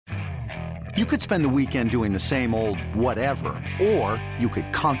You could spend the weekend doing the same old whatever, or you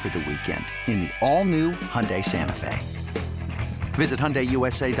could conquer the weekend in the all-new Hyundai Santa Fe. Visit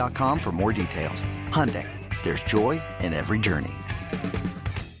HyundaiUSA.com for more details. Hyundai, there's joy in every journey.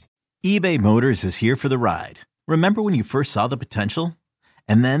 eBay Motors is here for the ride. Remember when you first saw the potential?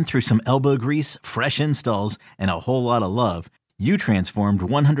 And then through some elbow grease, fresh installs, and a whole lot of love, you transformed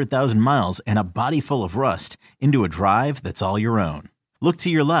 100,000 miles and a body full of rust into a drive that's all your own. Look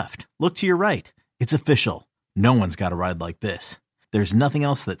to your left. Look to your right. It's official. No one's got a ride like this. There's nothing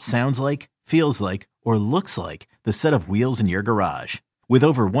else that sounds like, feels like, or looks like the set of wheels in your garage. With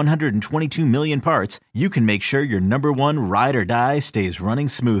over 122 million parts, you can make sure your number one ride or die stays running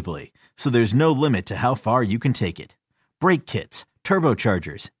smoothly. So there's no limit to how far you can take it. Brake kits,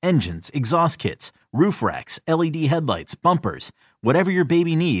 turbochargers, engines, exhaust kits, roof racks, LED headlights, bumpers, whatever your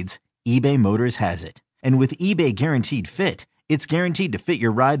baby needs, eBay Motors has it. And with eBay Guaranteed Fit, it's guaranteed to fit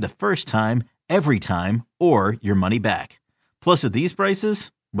your ride the first time, every time, or your money back. Plus, at these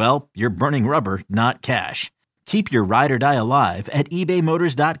prices, well, you're burning rubber, not cash. Keep your ride or die alive at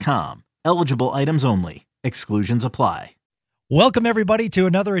ebaymotors.com. Eligible items only. Exclusions apply. Welcome, everybody, to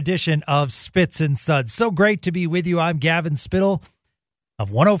another edition of Spits and Suds. So great to be with you. I'm Gavin Spittle of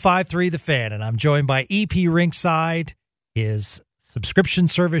 105.3 The Fan, and I'm joined by EP Rinkside, his subscription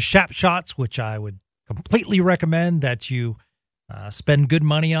service, Shap Shots, which I would completely recommend that you spend good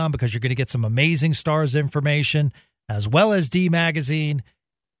money on because you're going to get some amazing Stars information, as well as D Magazine.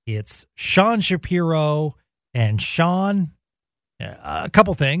 It's Sean Shapiro. And Sean, a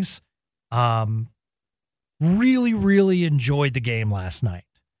couple things. Really, really enjoyed the game last night.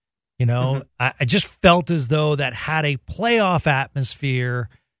 You know, I just felt as though that had a playoff atmosphere.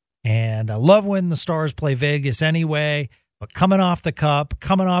 And I love when the Stars play Vegas anyway. But coming off the Cup,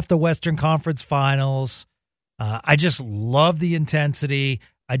 coming off the Western Conference Finals, I just love the intensity.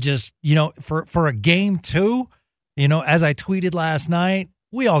 I just, for a game two, as I tweeted last night,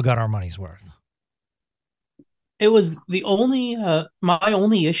 we all got our money's worth. It was the only, my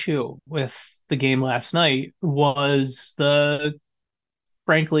only issue with the game last night was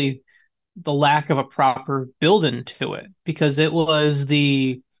frankly, the lack of a proper build-in to it, because it was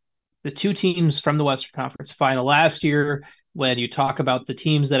the two teams from the Western Conference Final last year. When you talk about the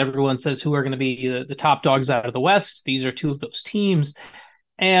teams that everyone says who are going to be the top dogs out of the West, these are two of those teams.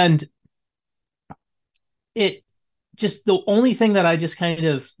 And it just, the only thing that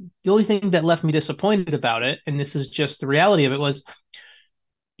left me disappointed about it, and this is just the reality of it, was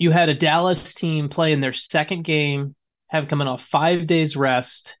you had a Dallas team play in their second game, have coming off 5 days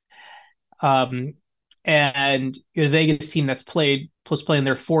rest, and your Vegas team that's playing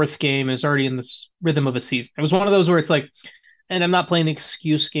their fourth game is already in this rhythm of a season. It was one of those where it's like, and I'm not playing the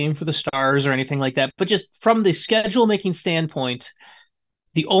excuse game for the Stars or anything like that, but just from the schedule making standpoint,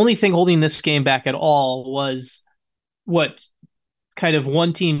 the only thing holding this game back at all was what kind of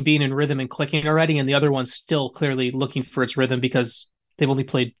one team being in rhythm and clicking already, and the other one still clearly looking for its rhythm because they've only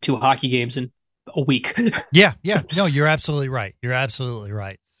played 2 hockey games in a week. Yeah. No, you're absolutely right.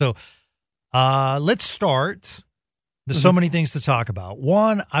 So let's start. There's so many things to talk about.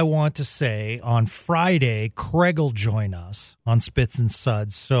 One, I want to say on Friday, Craig will join us on Spits and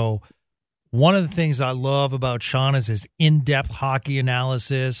Suds. So one of the things I love about Sean is his in-depth hockey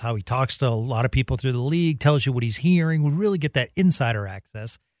analysis, how he talks to a lot of people through the league, tells you what he's hearing. We really get that insider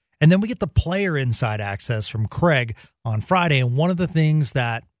access. And then we get the player inside access from Craig on Friday. And one of the things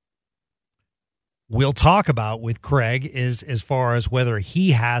that we'll talk about with Craig is as far as whether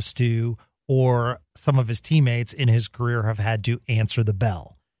he has to or some of his teammates in his career have had to answer the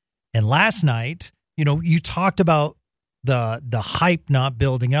bell. And last night, you talked about the hype not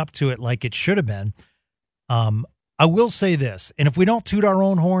building up to it like it should have been. I will say this, and if we don't toot our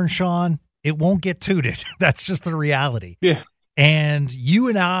own horn, Sean, it won't get tooted. That's just the reality. Yeah. And you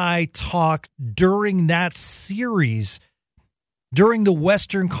and I talked during that series, during the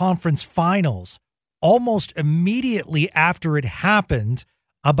Western Conference Finals, almost immediately after it happened,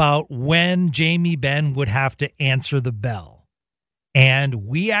 about when Jamie Benn would have to answer the bell. And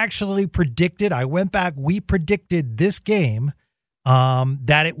we actually predicted, I went back, we predicted this game,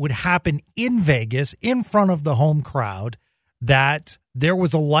 that it would happen in Vegas in front of the home crowd, that there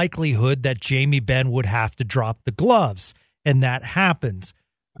was a likelihood that Jamie Benn would have to drop the gloves. And that happens.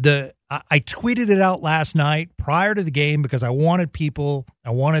 I tweeted it out last night prior to the game because I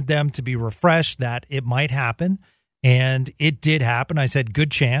wanted them to be refreshed that it might happen. And it did happen. I said,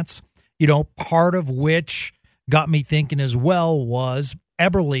 good chance. Part of which got me thinking as well was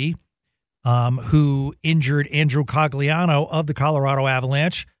Eberle, who injured Andrew Cogliano of the Colorado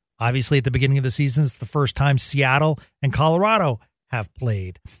Avalanche. Obviously, at the beginning of the season, it's the first time Seattle and Colorado have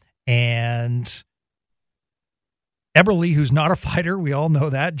played. And Eberle, who's not a fighter, we all know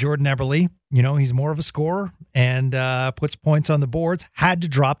that, Jordan Eberle, he's more of a scorer and puts points on the boards, had to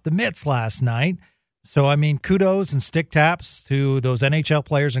drop the mitts last night. So, I mean, kudos and stick taps to those NHL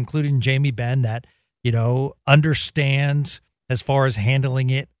players, including Jamie Benn, that, understand as far as handling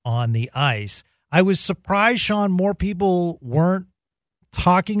it on the ice. I was surprised, Sean, more people weren't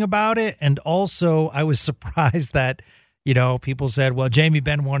talking about it. And also, I was surprised that, people said, well, Jamie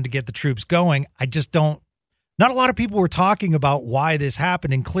Benn wanted to get the troops going. Not a lot of people were talking about why this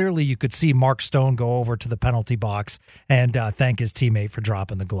happened, and clearly you could see Mark Stone go over to the penalty box and thank his teammate for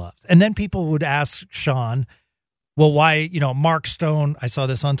dropping the gloves. And then people would ask Sean, well, why, Mark Stone, I saw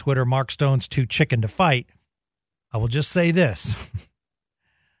this on Twitter, Mark Stone's too chicken to fight. I will just say this.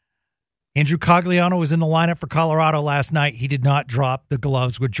 Andrew Cogliano was in the lineup for Colorado last night. He did not drop the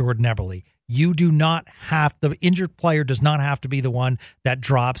gloves with Jordan Eberle. The injured player does not have to be the one that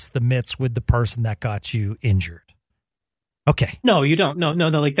drops the mitts with the person that got you injured. Okay. No, you don't. No.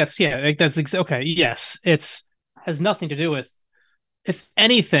 Like okay. Yes. Has nothing to do with, if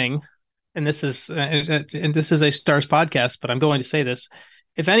anything, and this is a Stars podcast, but I'm going to say this.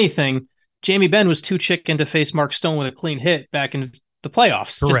 If anything, Jamie Benn was too chicken to face Mark Stone with a clean hit back in the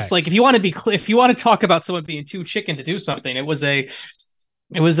playoffs. Correct. Just like, if you want to talk about someone being too chicken to do something, it was a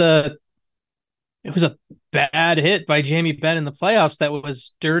bad hit by Jamie Benn in the playoffs that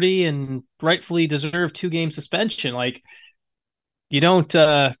was dirty and rightfully deserved 2-game suspension. Like, you don't,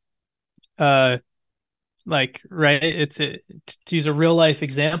 right. To use a real life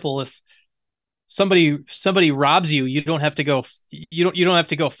example, if somebody robs you, you don't have to go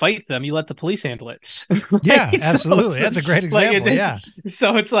fight them. You let the police handle it. Right? Yeah, absolutely. That's a great example. Yeah.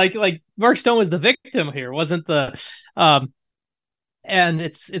 So it's like Mark Stone was the victim here, wasn't the, and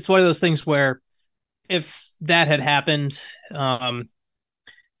it's one of those things where, if that had happened, if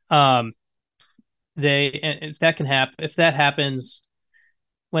that happens,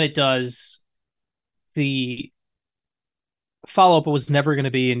 when it does, the follow-up was never going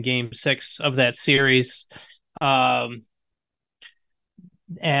to be in Game 6 of that series, so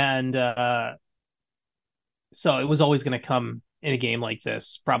it was always going to come in a game like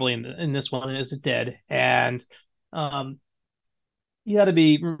this, probably in this one as it did, and you got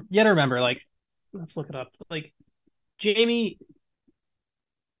to remember, like. Let's look it up. Like, Jamie,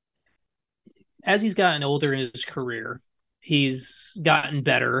 as he's gotten older in his career, he's gotten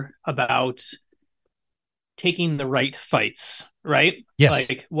better about taking the right fights, right? Yes.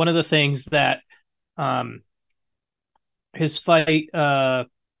 Like, one of the things that his fight, he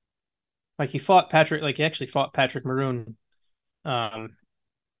actually fought Patrick Maroon in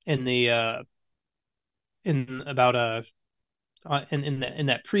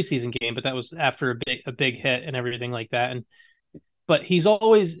that preseason game, but that was after a big hit and everything like that. But he's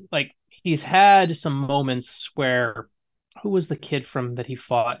always he's had some moments where, who was the kid that he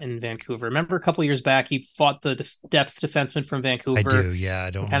fought in Vancouver? Remember a couple years back, he fought the depth defenseman from Vancouver. I do. Yeah.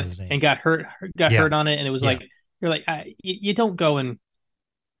 I don't know his name. And got hurt on it. And it was you're like, you don't go and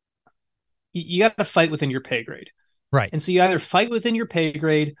you got to fight within your pay grade. Right. And so you either fight within your pay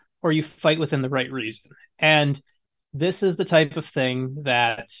grade or you fight within the right reason. And this is the type of thing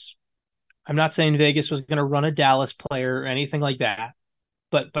that, I'm not saying Vegas was going to run a Dallas player or anything like that,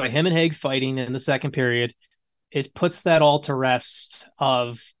 but by him and Haig fighting in the second period, it puts that all to rest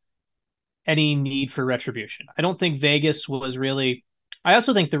of any need for retribution. I don't think Vegas was really. I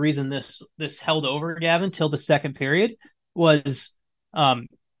also think the reason this held over, Gavin, till the second period was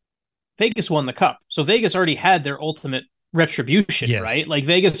Vegas won the cup, so Vegas already had their ultimate retribution, yes. Right? Like,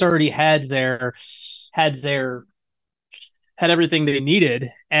 Vegas already had everything they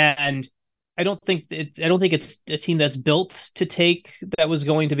needed, and I don't think it's a team that's built to take, that was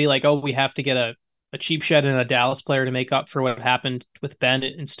going to be like, oh, we have to get a cheap shot and a Dallas player to make up for what happened with Ben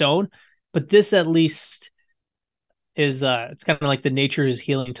and Stone. But this at least is it's kind of like the nature's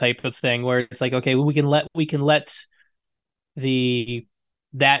healing type of thing, where it's like, okay, we can let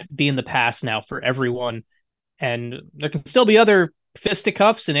that be in the past now for everyone, and there can still be other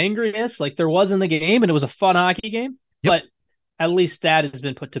fisticuffs and angriness like there was in the game, and it was a fun hockey game. Yep. But at least that has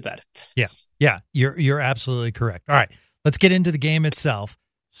been put to bed. Yeah, you're absolutely correct. All right, let's get into the game itself.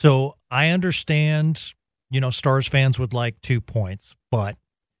 So I understand, Stars fans would like 2 points, but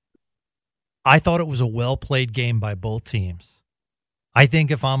I thought it was a well-played game by both teams. I think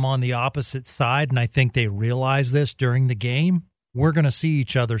if I'm on the opposite side, and I think they realize this during the game, we're going to see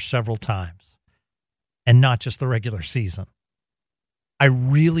each other several times, and not just the regular season. I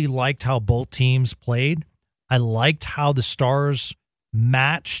really liked how both teams played. I liked how the Stars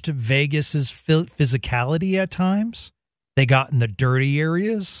matched Vegas's physicality at times. They got in the dirty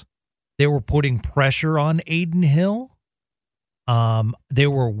areas. They were putting pressure on Aiden Hill. They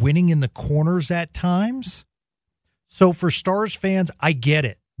were winning in the corners at times. So for Stars fans, I get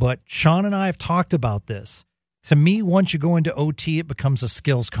it. But Sean and I have talked about this. To me, once you go into OT, it becomes a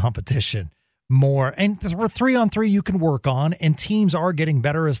skills competition more. And 3-on-3 you can work on, and teams are getting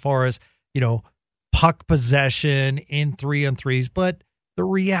better as far as, puck possession in 3-on-3s. But the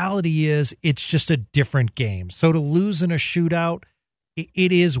reality is it's just a different game. So to lose in a shootout,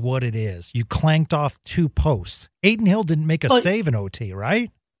 it is what it is. You clanked off 2 posts. Aiden Hill didn't make a save in OT, right?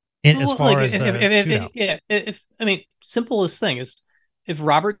 As far as the shootout. Simplest thing is, if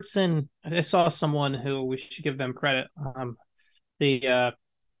Robertson, I saw someone who, we should give them credit.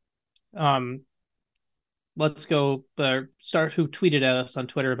 Let's Go Stars, who tweeted at us on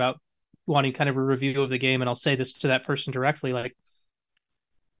Twitter about wanting kind of a review of the game, and I'll say this to that person directly,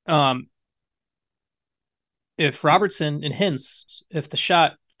 if Robertson and Hintz, if the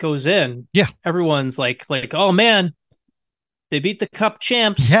shot goes in, everyone's like, oh man, they beat the Cup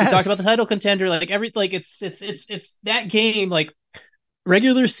champs. Yes. We talked about the title contender. It's that game,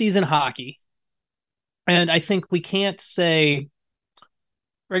 regular season hockey. And I think we can't say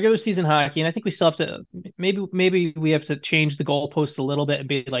regular season hockey, and I think we still have to, maybe we have to change the goalposts a little bit and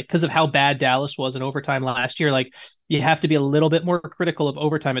be because of how bad Dallas was in overtime last year, you have to be a little bit more critical of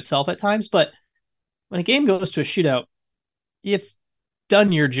overtime itself at times. But when a game goes to a shootout, you've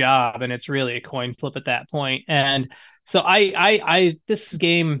done your job, and it's really a coin flip at that point. And so this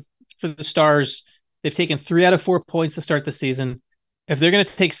game for the Stars, they've taken 3 out of 4 points to start the season. If they're going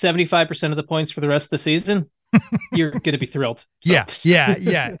to take 75% of the points for the rest of the season, you're going to be thrilled. So.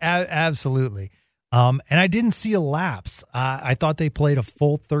 Yeah, absolutely. And I didn't see a lapse. I thought they played a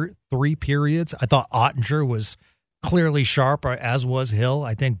full 3 periods. I thought Ottinger was clearly sharp, as was Hill.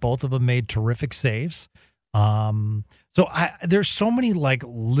 I think both of them made terrific saves. So there's so many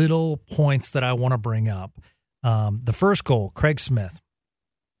little points that I want to bring up. The first goal, Craig Smith.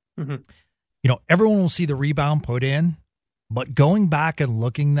 Mm-hmm. Everyone will see the rebound put in, but going back and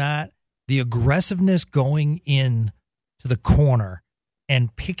looking at the aggressiveness going in to the corner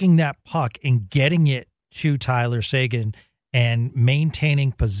and picking that puck and getting it to Tyler Seguin and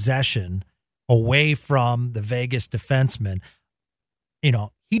maintaining possession away from the Vegas defenseman,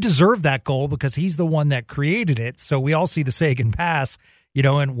 he deserved that goal because he's the one that created it. So we all see the Seguin pass,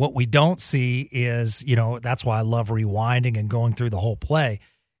 and what we don't see is, that's why I love rewinding and going through the whole play.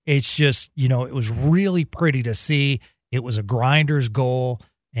 It's just, it was really pretty to see. It was a grinder's goal.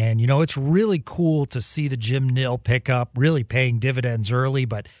 And, it's really cool to see the Jim Nill pickup really paying dividends early.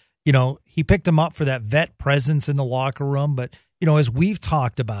 But, he picked him up for that vet presence in the locker room. But, as we've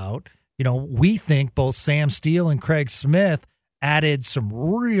talked about, we think both Sam Steele and Craig Smith added some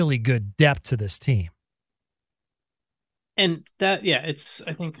really good depth to this team. And that,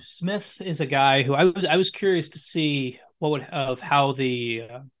 I think Smith is a guy who I was curious to see how the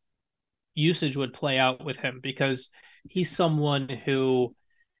usage would play out with him, because he's someone who,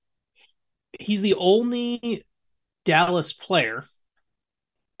 he's the only Dallas player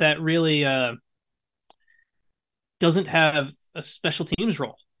that really doesn't have a special teams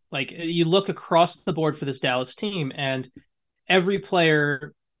role. You look across the board for this Dallas team, and every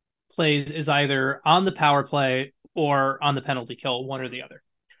player is either on the power play or on the penalty kill, one or the other.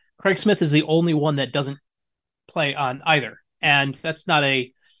 Craig Smith is the only one that doesn't play on either. And that's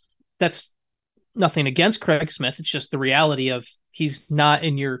nothing against Craig Smith. It's just the reality of he's not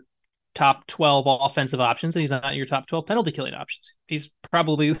in your top 12 offensive options, and he's not in your top 12 penalty killing options. He's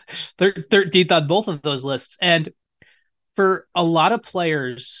probably 13th on both of those lists. And for a lot of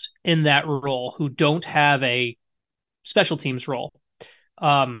players in that role who don't have a special teams role,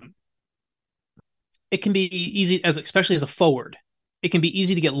 it can be easy, especially as a forward, it can be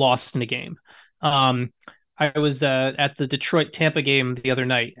easy to get lost in a game. I was at the Detroit-Tampa game the other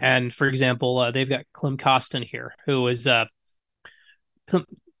night, and for example, they've got Klim Kostin here, who is Klim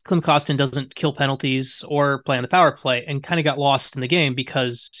Kostin doesn't kill penalties or play on the power play, and kind of got lost in the game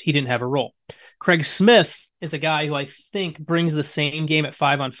because he didn't have a role. Craig Smith is a guy who I think brings the same game at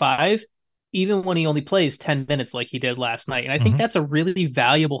 5-on-5, even when he only plays 10 minutes like he did last night. And I think that's a really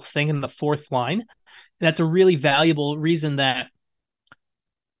valuable thing in the fourth line. And that's a really valuable reason that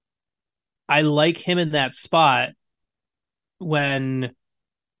I like him in that spot when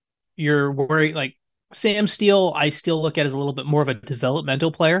you're worried. Sam Steele, I still look at as a little bit more of a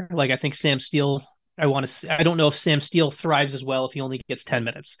developmental player. I think Sam Steele, I don't know if Sam Steele thrives as well if he only gets 10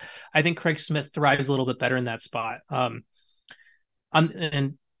 minutes. I think Craig Smith thrives a little bit better in that spot. And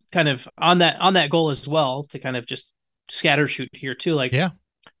kind of on that goal as well, to kind of just scatter shoot here too.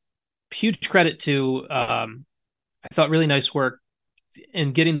 Huge credit to, I thought really nice work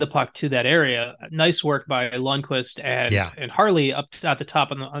and getting the puck to that area. Nice work by Lundqvist and Harley up at the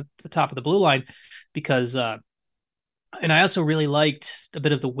top on the top of the blue line, because and I also really liked a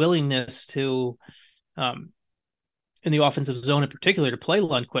bit of the willingness to in the offensive zone in particular to play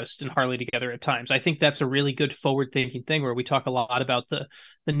Lundqvist and Harley together at times. I think that's a really good forward-thinking thing where we talk a lot about the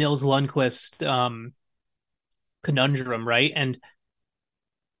Nils Lundqvist conundrum, right? And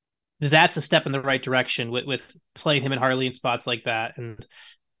that's a step in the right direction with playing him and Harley in spots like that. And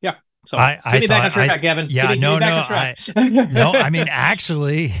yeah, so get me back on track, Gavin. Yeah, no. I mean,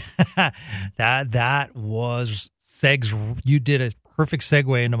 actually, that was you did a perfect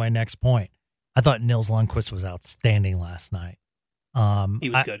segue into my next point. I thought Nils Lundqvist was outstanding last night. He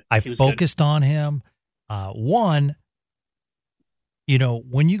was good. I focused on him. One,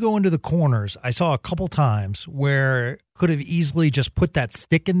 when you go into the corners, I saw a couple times where could have easily just put that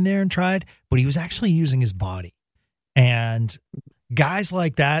stick in there and tried, but he was actually using his body. And guys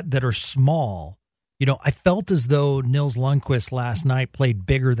like that are small, I felt as though Nils Lundqvist last night played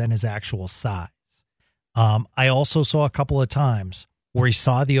bigger than his actual size. I also saw a couple of times where he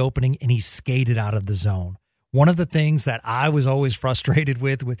saw the opening and he skated out of the zone. One of the things that I was always frustrated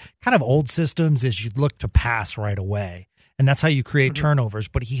with kind of old systems is you look to pass right away. And that's how you create turnovers.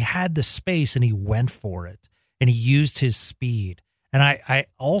 But he had the space and he went for it. And he used his speed. And I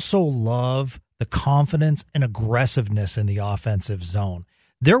also love the confidence and aggressiveness in the offensive zone.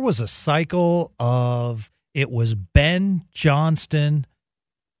 There was a cycle of, it was Ben, Johnston,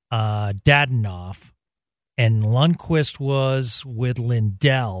 Dadonov, and Lundqvist was with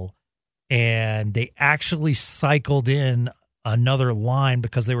Lindell, and they actually cycled in another line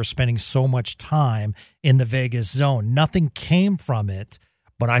because they were spending so much time in the Vegas zone. Nothing came from it,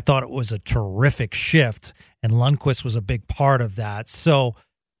 but I thought it was a terrific shift, and Lundqvist was a big part of that. So,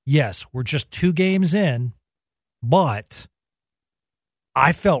 yes, we're just 2 games in, but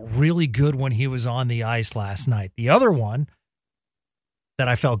I felt really good when he was on the ice last night. The other one that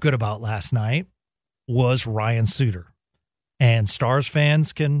I felt good about last night was Ryan Suter. And Stars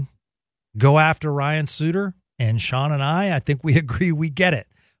fans can go after Ryan Suter, and Sean and I think we agree we get it.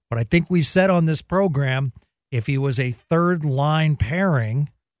 But I think we've said on this program, if he was a third line pairing,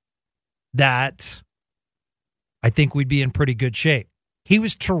 that I think we'd be in pretty good shape. He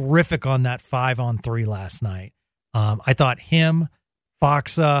was terrific on that 5-on-3 last night. I thought him,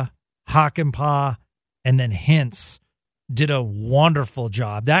 Faksa, Hakanpää, and then Hintz did a wonderful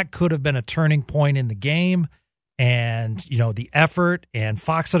job. That could have been a turning point in the game. And, the effort, and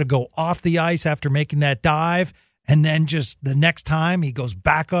Faksa to go off the ice after making that dive, and then just the next time he goes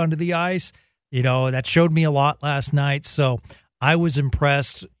back onto the ice, that showed me a lot last night. So I was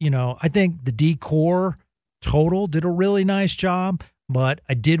impressed. I think the D-Corps total did a really nice job, but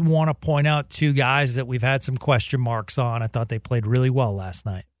I did want to point out 2 guys that we've had some question marks on. I thought they played really well last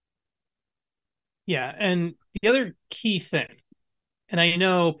night. Yeah, and the other key thing, and I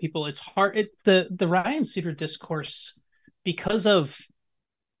know people, it's hard, the Ryan Suter discourse, because of,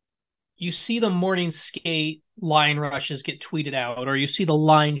 you see the morning skate line rushes get tweeted out, or you see the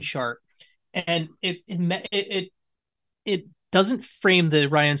line chart, and it doesn't frame the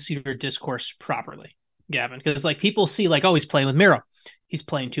Ryan Suter discourse properly, Gavin, because people see oh, he's playing with Miro, he's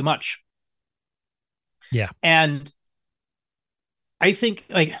playing too much. Yeah. And I think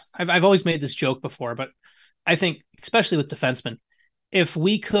I've always made this joke before, but I think especially with defensemen, if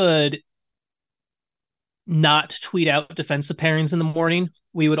we could not tweet out defensive pairings in the morning,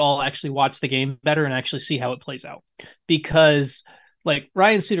 we would all actually watch the game better and actually see how it plays out. Because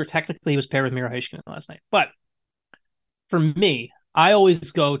Ryan Suter, technically he was paired with Miro Heiskanen last night. But for me, I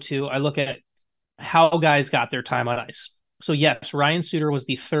always I look at how guys got their time on ice. So yes, Ryan Suter was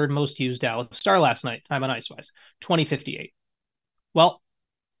the 3rd most used Dallas Star last night, time on ice wise, 20:58. Well,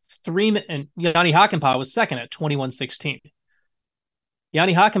 and Yanni Hakanpää was second at 21:16.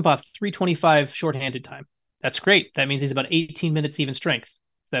 Yanni Hakanpää, 3:25 shorthanded time. That's great. That means he's about 18 minutes even strength.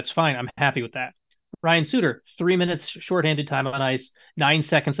 That's fine. I'm happy with that. Ryan Suter, 3 minutes shorthanded time on ice, 9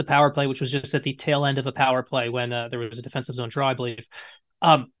 seconds of power play, which was just at the tail end of a power play when there was a defensive zone draw, I believe.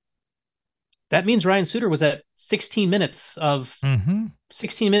 That means Ryan Suter was at 16 minutes of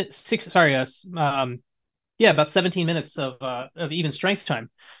 16 minutes. About 17 minutes of even strength time.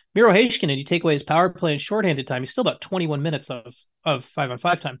 Miro Heiskanen, you take away his power play and shorthanded time, he's still about 21 minutes of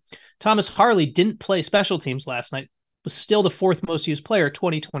 5-on-5 time. Thomas Harley didn't play special teams last night, was still the 4th most used player,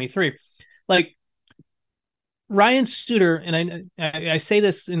 2023. Ryan Suter, and I say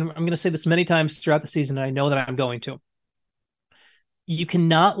this, and I'm going to say this many times throughout the season, and I know that I'm going to. You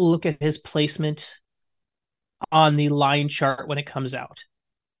cannot look at his placement on the line chart when it comes out.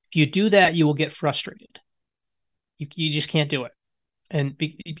 If you do that, you will get frustrated. You just can't do it.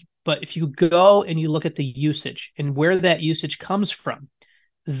 But if you go and you look at the usage and where that usage comes from,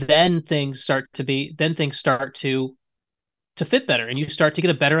 then things start to fit better, and you start to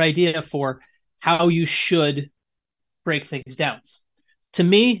get a better idea for how you should break things down. To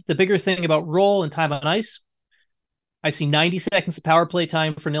me, the bigger thing about role and time on ice, I see 90 seconds of power play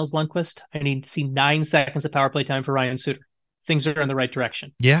time for Nils Lundkvist. I need to see 9 seconds of power play time for Ryan Suter. Things are in the right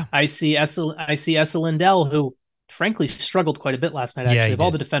direction. Yeah. I see Esa Lindell, who frankly struggled quite a bit last night, actually, of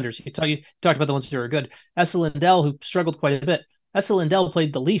all the defenders. You talked about the ones who are good. Esa Lindell, who struggled quite a bit. Esa Lindell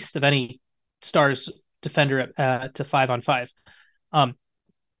played the least of any Stars defender to 5-on-5.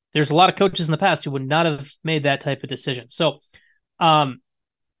 There's a lot of coaches in the past who would not have made that type of decision. So,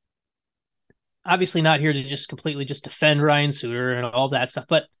 obviously not here to just completely just defend Ryan Suter and all that stuff,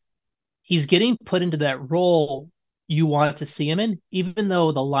 but he's getting put into that role you want to see him in, even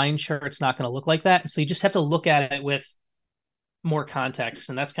though the line chart's not going to look like that. So you just have to look at it with more context.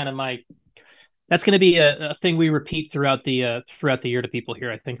 And that's kind of that's going to be a thing we repeat throughout the year to people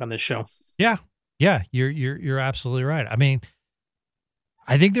here, I think, on this show. Yeah. Yeah. You're absolutely right. I mean,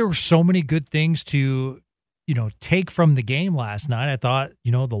 I think there were so many good things to, take from the game last night. I thought,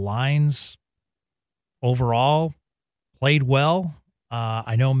 the lines overall played well.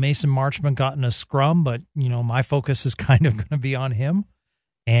 I know Mason Marchment got in a scrum, but, my focus is kind of going to be on him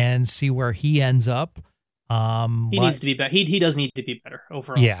and see where he ends up. He needs to be better. He does need to be better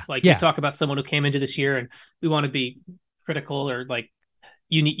overall. Yeah. You talk about someone who came into this year and we want to be critical, or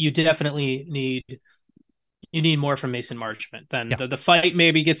you definitely need more from Mason Marchment than the fight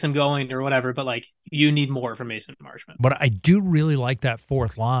maybe gets him going or whatever, but you need more from Mason Marchment. But I do really like that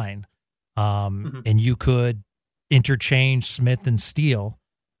fourth line. And you could interchange Smith and Steele,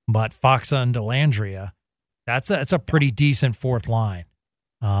 but Faksa and Dellandrea, that's a pretty decent fourth line.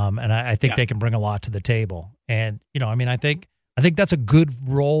 And I think they can bring a lot to the table. And, I think that's a good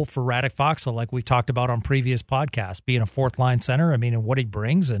role for Radek Faksa, like we talked about on previous podcasts, being a fourth line center. And what he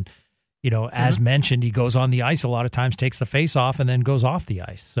brings, and, as mentioned, he goes on the ice a lot of times, takes the face off, and then goes off the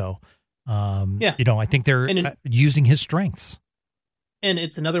ice. So, I think they're using his strengths. And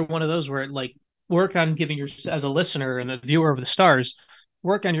it's another one of those where work on giving as a listener and a viewer of the Stars,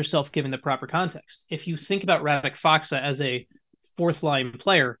 work on yourself giving the proper context. If you think about Radek Faksa as a fourth line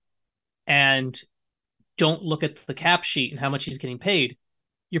player and don't look at the cap sheet and how much he's getting paid,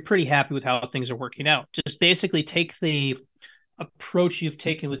 you're pretty happy with how things are working out. Just basically take the approach you've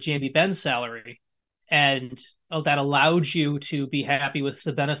taken with Jamie Benn's salary, and that allowed you to be happy with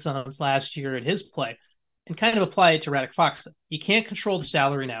the Benessons last year and his play, and kind of apply it to Radek Faksa. You can't control the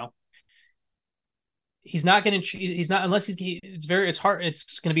salary now. It's hard.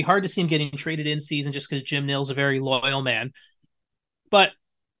 It's going to be hard to see him getting traded in season just because Jim Nill's a very loyal man. But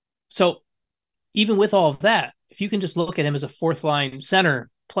so even with all of that, if you can just look at him as a fourth line center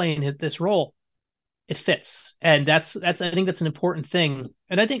playing this role, it fits. And I think that's an important thing.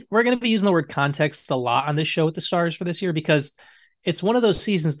 And I think we're going to be using the word context a lot on this show with the Stars for this year, because it's one of those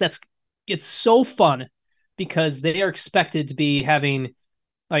seasons it's so fun, because they are expected to be having,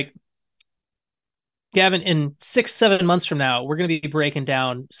 Gavin, in 6-7 months from now, we're going to be breaking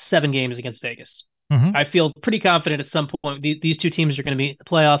down 7 games against Vegas. Mm-hmm. I feel pretty confident at some point these two teams are going to be in the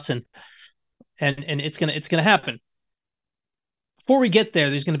playoffs, and it's going to happen. Before we get there,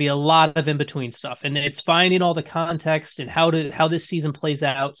 there's going to be a lot of in between stuff, and it's finding all the context and how this season plays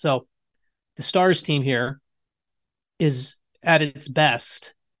out. So the Stars team here is at its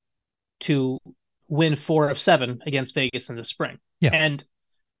best to win 4 of 7 against Vegas in the spring. Yeah. And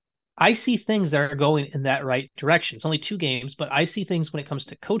I see things that are going in that right direction. It's only 2 games, but I see things when it comes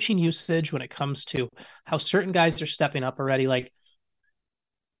to coaching usage, when it comes to how certain guys are stepping up already.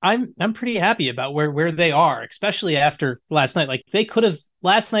 I'm pretty happy about where they are, especially after last night.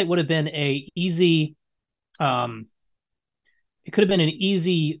 Last night would have been it could have been an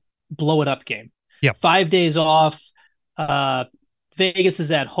easy blow it up game. Yeah. 5 days off. Vegas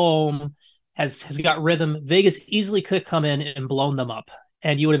is at home, has got rhythm. Vegas easily could have come in and blown them up,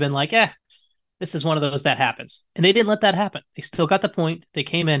 and you would have been like, this is one of those that happens. And they didn't let that happen. They still got the point. They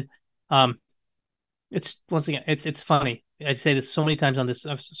came in. It's funny. I'd say this so many times on this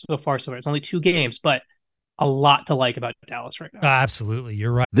so far. It's only 2 games, but a lot to like about Dallas right now. Absolutely.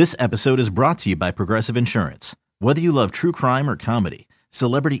 You're right. This episode is brought to you by Progressive Insurance. Whether you love true crime or comedy,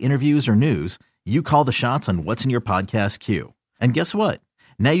 celebrity interviews or news, you call the shots on what's in your podcast queue. And guess what?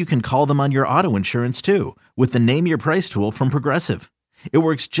 Now you can call them on your auto insurance too, with the Name Your Price tool from Progressive. It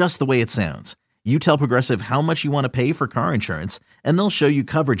works just the way it sounds. You tell Progressive how much you want to pay for car insurance, and they'll show you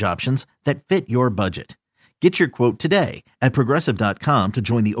coverage options that fit your budget. Get your quote today at Progressive.com to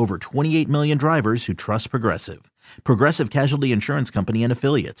join the over 28 million drivers who trust Progressive. Progressive Casualty Insurance Company and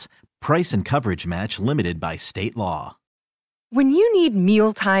Affiliates. Price and coverage match limited by state law. When you need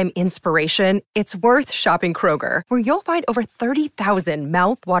mealtime inspiration, it's worth shopping Kroger, where you'll find over 30,000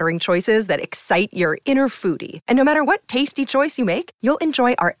 mouth-watering choices that excite your inner foodie. And no matter what tasty choice you make, you'll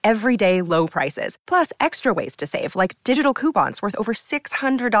enjoy our everyday low prices, plus extra ways to save, like digital coupons worth over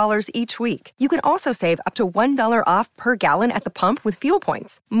 $600 each week. You can also save up to $1 off per gallon at the pump with fuel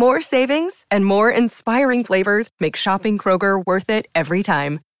points. More savings and more inspiring flavors make shopping Kroger worth it every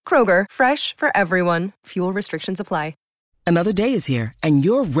time. Kroger, fresh for everyone. Fuel restrictions apply. Another day is here, and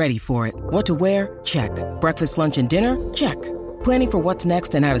you're ready for it. What to wear? Check. Breakfast, lunch, and dinner? Check. Planning for what's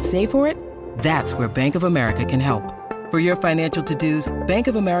next and how to save for it? That's where Bank of America can help. For your financial to-dos, Bank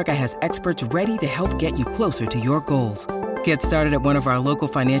of America has experts ready to help get you closer to your goals. Get started at one of our local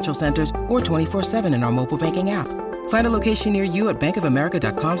financial centers or 24/7 in our mobile banking app. Find a location near you at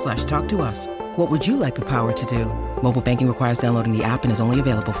bankofamerica.com/talktous. What would you like the power to do? Mobile banking requires downloading the app and is only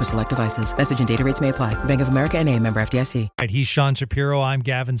available for select devices. Message and data rates may apply. Bank of America N.A., member FDIC. All right, he's Sean Shapiro. I'm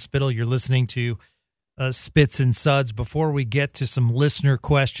Gavin Spittle. You're listening to Spits and Suds. Before we get to some listener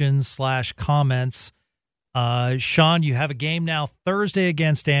questions / comments, Sean, you have a game now Thursday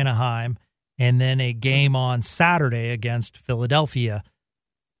against Anaheim and then a game on Saturday against Philadelphia.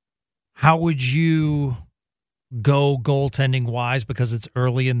 How would you go goaltending-wise, because it's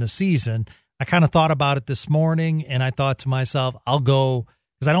early in the season? I kind of thought about it this morning, and I thought to myself, I'll go,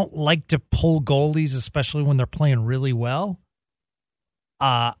 because I don't like to pull goalies, especially when they're playing really well.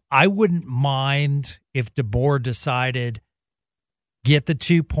 I wouldn't mind if DeBoer decided, get the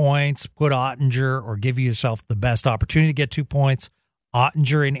 2 points, put Ottinger, or give yourself the best opportunity to get 2 points.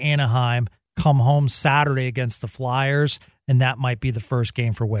 Ottinger in Anaheim, come home Saturday against the Flyers, and that might be the first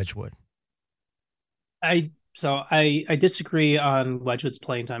game for Wedgwood. So I disagree on Wedgwood's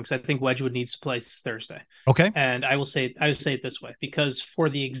playing time, because I think Wedgwood needs to play Thursday. Okay. And I would say it this way, because for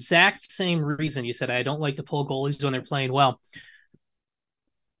the exact same reason you said I don't like to pull goalies when they're playing well.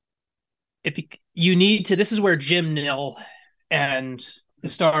 You need to. This is where Jim Nill and the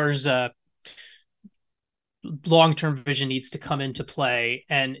Stars' long-term vision needs to come into play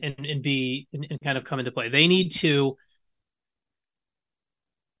and kind of come into play. They need to.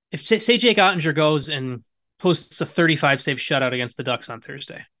 If say Jake Ottinger goes and posts a 35-save shutout against the Ducks on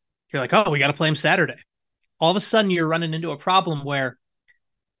Thursday, you're like, oh, we got to play him Saturday. All of a sudden, you're running into a problem where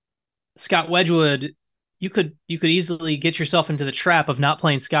Scott Wedgwood, you could easily get yourself into the trap of not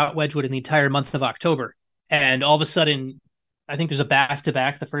playing Scott Wedgwood in the entire month of October. And all of a sudden, I think there's a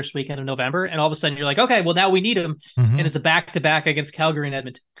back-to-back the first weekend of November, and all of a sudden you're like, okay, well, now we need him. Mm-hmm. And it's a back-to-back against Calgary and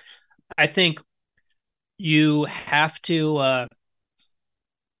Edmonton. I think you have to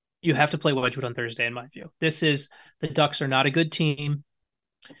play Wedgwood on Thursday, in my view. The Ducks are not a good team.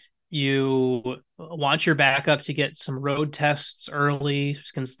 You want your backup to get some road tests early,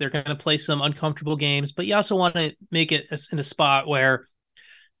 because they're going to play some uncomfortable games, but you also want to make it in a spot where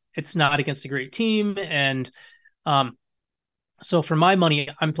it's not against a great team. And so for my money,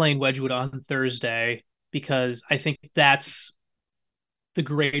 I'm playing Wedgwood on Thursday, because I think that's the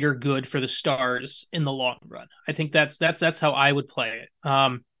greater good for the Stars in the long run. I think that's how I would play it.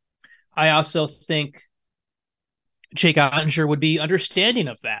 I also think Jake Ottinger would be understanding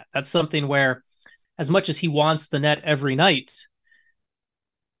of that. That's something where, as much as he wants the net every night,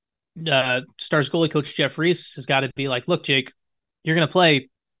 Stars goalie coach Jeff Reese has got to be like, look, Jake, you're going to play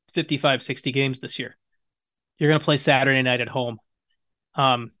 55, 60 games this year. You're going to play Saturday night at home.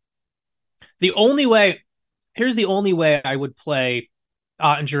 Here's the only way I would play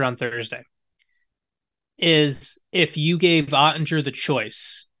Ottinger on Thursday is if you gave Ottinger the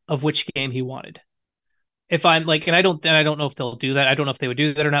choice of which game he wanted. If I'm like, and I don't know if they'll do that. I don't know if they would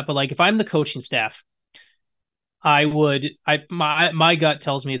do that or not, but like, if I'm the coaching staff, my gut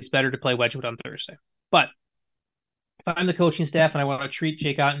tells me it's better to play Wedgwood on Thursday. But if I'm the coaching staff and I want to treat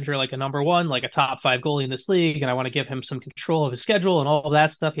Jake Ottinger like a number one, like a top 5 goalie in this league, and I want to give him some control of his schedule and all of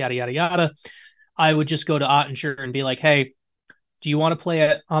that stuff, yada, yada, yada, I would just go to Ottinger and be like, hey, do you want to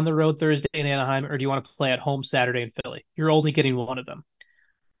play on the road Thursday in Anaheim, or do you want to play at home Saturday in Philly? You're only getting one of them.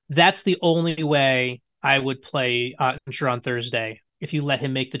 That's the only way I would play Ottinger on Thursday, if you let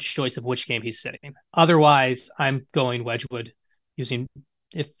him make the choice of which game he's sitting. Otherwise, I'm going Wedgwood using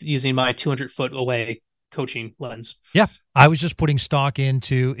my 200-foot away coaching lens. Yeah, I was just putting stock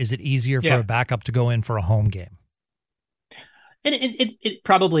into, is it easier for a backup to go in for a home game? And it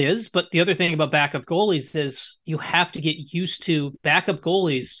probably is, but the other thing about backup goalies is you have to get used to backup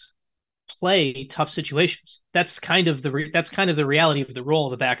goalies play tough situations. That's kind of the reality of the role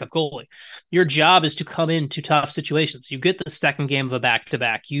of the backup goalie. Your job is to come into tough situations. You get the second game of a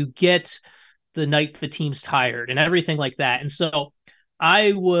back-to-back. You get the night the team's tired and everything like that. And so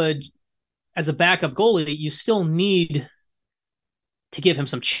I would, as a backup goalie, you still need to give him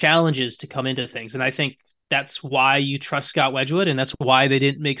some challenges to come into things. And I think that's why you trust Scott Wedgwood, and that's why they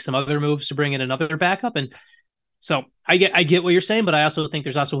didn't make some other moves to bring in another backup. And so I get what you're saying, but I also think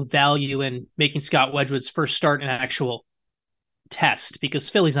there's also value in making Scott Wedgwood's first start an actual test, because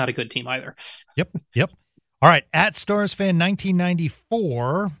Philly's not a good team either. Yep. All right. At Stars Fan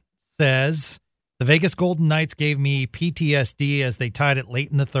 1994 says, the Vegas Golden Knights gave me PTSD as they tied it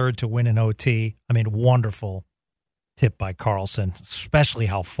late in the third to win in OT. I mean, wonderful tip by Carlson, especially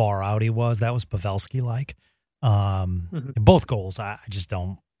how far out he was. That was Pavelski-like. Both goals, I just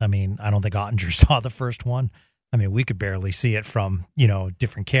don't. I mean, I don't think Ottinger saw the first one. I mean, we could barely see it from,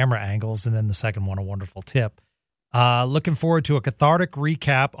 different camera angles. And then the second one, a wonderful tip. Looking forward to a cathartic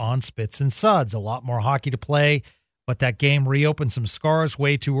recap on Spits and Suds. A lot more hockey to play, but that game reopened some scars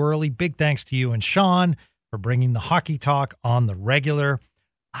way too early. Big thanks to you and Sean for bringing the hockey talk on the regular.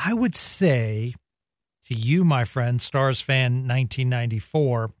 I would say to you, my friend, Stars Fan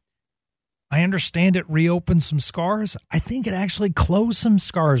 1994, I understand it reopened some scars. I think it actually closed some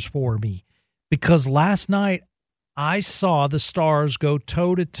scars for me, because last night I saw the Stars go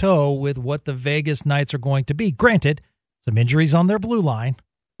toe-to-toe with what the Vegas Knights are going to be. Granted, some injuries on their blue line,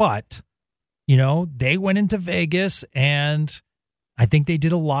 but, they went into Vegas, and I think they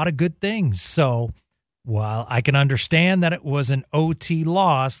did a lot of good things. So while I can understand that it was an OT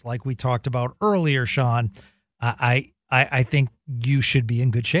loss, like we talked about earlier, Sean, I think you should be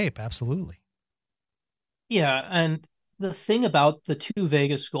in good shape. Absolutely. Yeah, and the thing about the two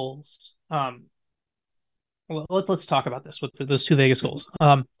Vegas goals, well, let's talk about this with those two Vegas goals.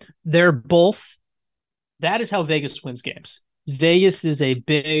 They're both, that is how Vegas wins games. Vegas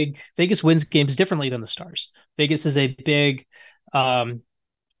wins games differently than the Stars. Vegas is a big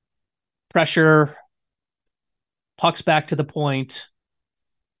pressure, pucks back to the point,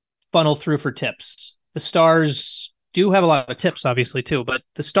 funnel through for tips. The Stars do have a lot of tips, obviously, too, but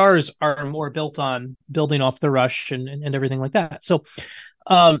the Stars are more built on building off the rush and everything like that. So,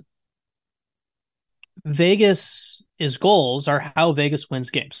 Vegas' goals are how Vegas wins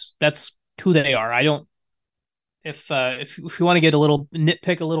games. That's who they are. I don't. If you want to get a little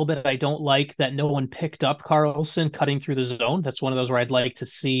nitpick a little bit, I don't like that no one picked up Carlson cutting through the zone. That's one of those where I'd like to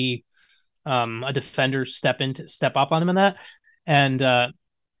see a defender step up on him in that. And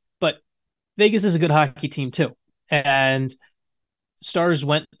but Vegas is a good hockey team too, and Stars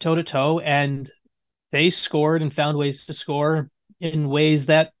went toe to toe, and they scored and found ways to score in ways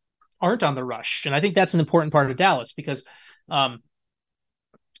that aren't on the rush. And I think that's an important part of Dallas, because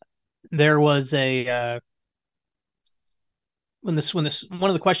there was one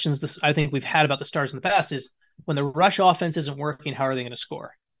of the questions I think we've had about the Stars in the past is, when the rush offense isn't working, how are they going to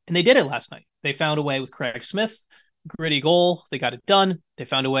score? And they did it last night. They found a way with Craig Smith, gritty goal. They got it done. They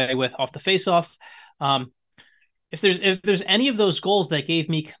found a way with off the faceoff. If there's any of those goals that gave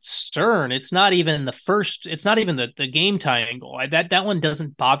me concern, it's not even the game tying goal. That one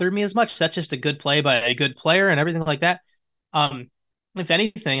doesn't bother me as much. That's just a good play by a good player and everything like that. If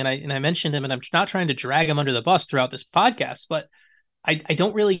anything, and I mentioned him, and I'm not trying to drag him under the bus throughout this podcast, but I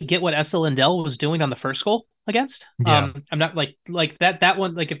don't really get what Esa Lindell was doing on the first goal against. Yeah. I'm not like that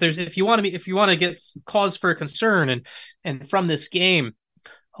one. Like, if you want to get cause for concern and from this game,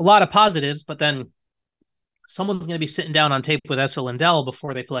 a lot of positives, but then someone's going to be sitting down on tape with Esa Lindell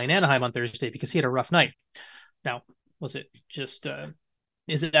before they play in Anaheim on Thursday, because he had a rough night. Now, was it just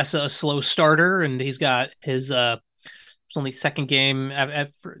is Esa a slow starter, and he's got his it's only second game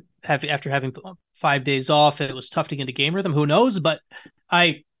after having 5 days off? It was tough to get into game rhythm. Who knows? But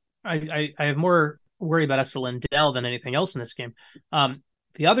I have more worry about Esa Lindell than anything else in this game.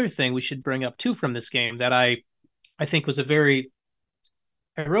 The other thing we should bring up too from this game that I think was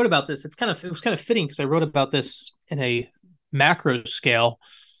I wrote about this. It was kind of fitting, because I wrote about this in a macro scale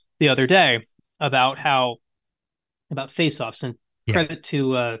the other day about faceoffs, and credit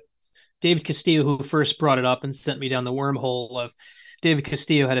to David Castillo, who first brought it up and sent me down the wormhole of. David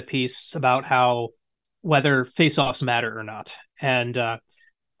Castillo had a piece about whether faceoffs matter or not, and I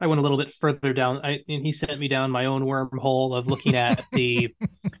went a little bit further down. And he sent me down my own wormhole of looking at the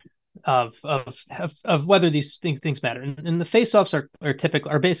of whether these things matter. And the faceoffs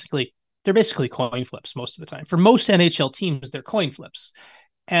are basically coin flips most of the time. For most NHL teams, they're coin flips,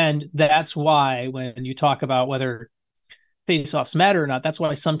 and that's why when you talk about whether faceoffs matter or not, that's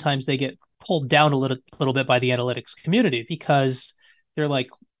why sometimes they get pulled down a little bit by the analytics community, because they're like,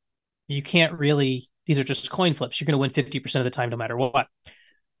 you can't really, these are just coin flips. You're going to win 50% of the time, no matter what.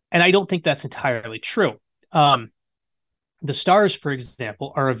 And I don't think that's entirely true. The Stars, for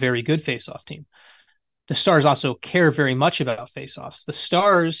example, are a very good face-off team. The Stars also care very much about face-offs. The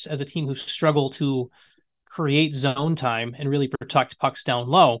Stars, as a team who struggle to create zone time and really protect pucks down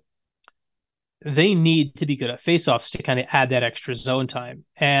low, they need to be good at face-offs to kind of add that extra zone time.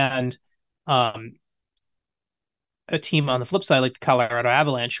 And a team on the flip side, like the Colorado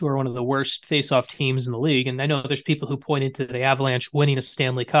Avalanche, who are one of the worst face-off teams in the league. And I know there's people who pointed to the Avalanche winning a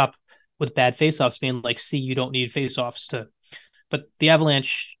Stanley Cup with bad face-offs being like, see, you don't need face-offs to, but the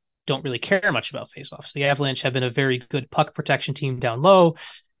Avalanche don't really care much about face-offs. The Avalanche have been a very good puck protection team down low,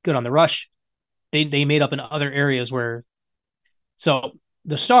 good on the rush. They made up in other areas where, so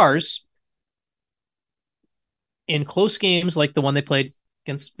the Stars in close games like the one they played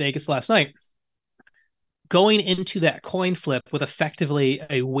against Vegas last night, going into that coin flip with effectively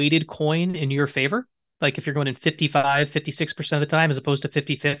a weighted coin in your favor, like if you're going in 55, 56% of the time as opposed to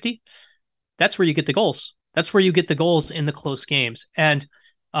 50-50, that's where you get the goals. That's where you get the goals in the close games. And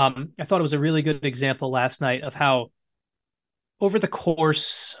I thought it was a really good example last night of how over the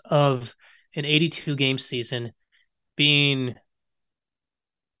course of an 82 game season, being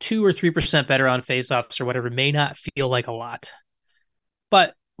 2 or 3% better on faceoffs or whatever may not feel like a lot.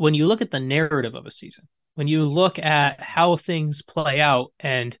 But when you look at the narrative of a season, when you look at how things play out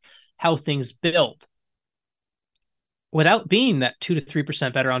and how things build, without being that 2 to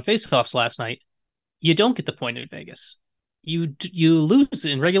 3% better on faceoffs last night, you don't get the point in Vegas. You lose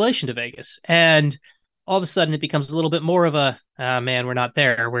in regulation to Vegas, and all of a sudden it becomes a little bit more of a man, we're not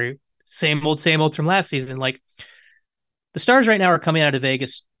there. We're same old from last season. Like the Stars right now are coming out of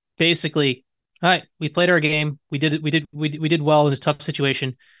Vegas basically, all right, we played our game, we did well in this tough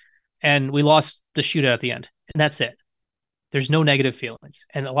situation, and we lost the shootout at the end, and that's it. There's no negative feelings,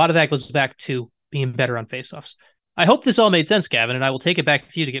 and a lot of that goes back to being better on faceoffs. I hope this all made sense, Gavin, and I will take it back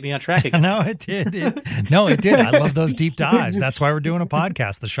to you to get me on track again. No, it did. It did. I love those deep dives. That's why we're doing a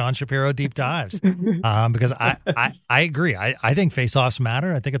podcast, the Sean Shapiro Deep Dives, because I agree. I think faceoffs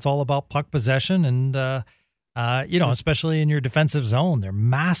matter. I think it's all about puck possession, and especially in your defensive zone, they're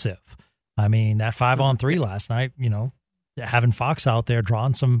massive. I mean, that 5-on-3 last night, having Fox out there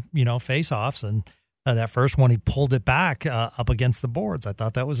drawing some, faceoffs, and that first one he pulled it back up against the boards. I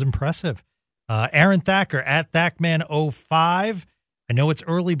thought that was impressive. Aaron Thacker at Thackman05. I know it's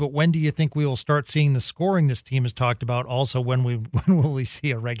early, but when do you think we will start seeing the scoring this team has talked about? Also, when will we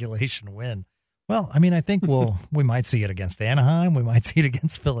see a regulation win? Well, I mean, I think we might see it against Anaheim. We might see it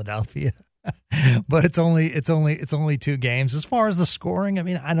against Philadelphia, but it's only 2 games. As far as the scoring, I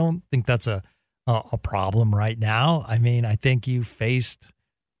mean, I don't think that's a problem right now. I mean, I think you faced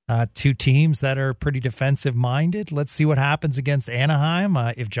 2 teams that are pretty defensive minded. Let's see what happens against Anaheim.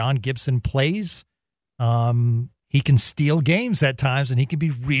 If John Gibson plays, he can steal games at times, and he can be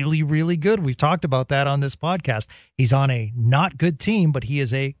really, really good. We've talked about that on this podcast. He's on a not good team, but he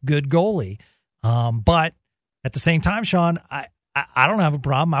is a good goalie. But at the same time, Sean, I don't have a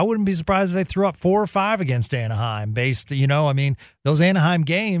problem. I wouldn't be surprised if they threw up 4 or 5 against Anaheim based, those Anaheim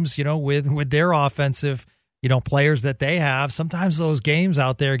games, with their offensive, players that they have, sometimes those games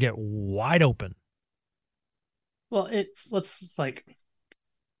out there get wide open. Well, I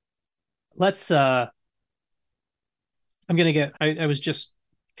was just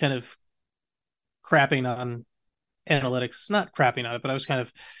kind of crapping on analytics, not crapping on it, but I was kind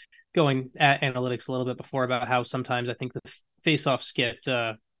of going at analytics a little bit before about how sometimes I think the face-offs get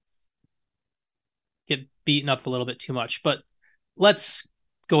beaten up a little bit too much. But let's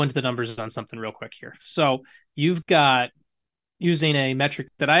go into the numbers on something real quick here. So you've got, using a metric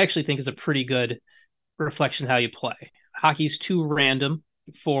that I actually think is a pretty good reflection of how you play. Hockey's too random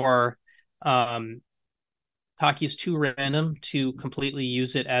to completely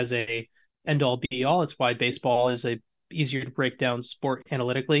use it as a end all be all. It's why baseball is a easier to break down sport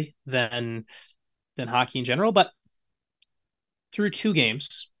analytically than hockey in general. But through 2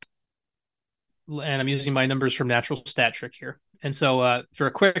 games, and I'm using my numbers from Natural Stat Trick here. And so for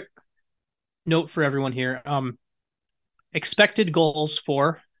a quick note for everyone here, expected goals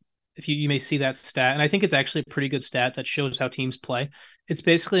for, if you may see that stat, and I think it's actually a pretty good stat that shows how teams play. It's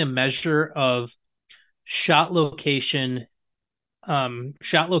basically a measure of shot location and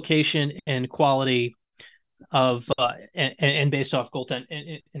quality of and based off goaltend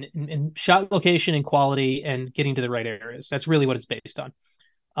and shot location and quality and getting to the right areas. That's really what it's based on.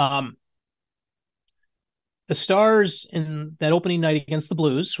 The Stars in that opening night against the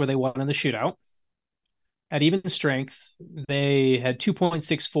Blues, where they won in the shootout, at even strength, they had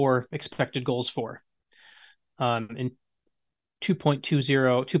 2.64 expected goals for, and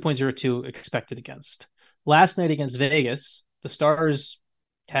 2.02 expected against. Last night against Vegas, the Stars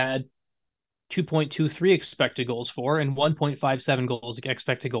had 2.23 expected goals for and 1.57 goals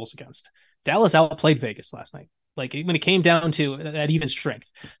expected goals against. Dallas outplayed Vegas last night. Like when it came down to at even strength.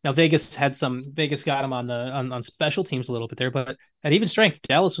 Now Vegas got them on special teams a little bit there, but at even strength,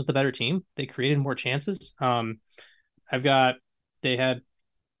 Dallas was the better team. They created more chances. They had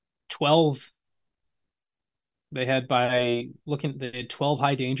 12. They had 12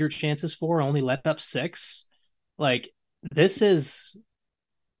 high danger chances for, only let up 6. Like the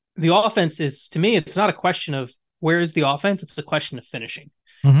offense is, to me, it's not a question of where is the offense, it's a question of finishing.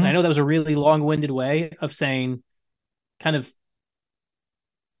 Mm-hmm. And I know that was a really long-winded way of saying, kind of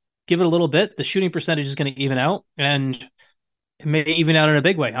give it a little bit. The shooting percentage is going to even out, and it may even out in a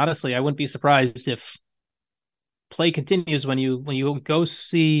big way. Honestly, I wouldn't be surprised if play continues when you go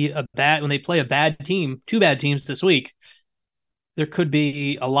see when they play a bad team, 2 bad teams this week. There could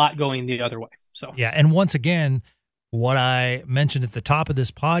be a lot going the other way. So yeah, and once again, what I mentioned at the top of this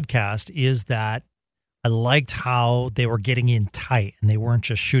podcast is that I liked how they were getting in tight and they weren't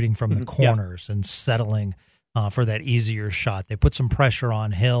just shooting from the corners and settling for that easier shot. They put some pressure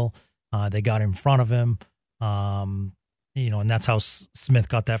on Hill. They got in front of him, and that's how Smith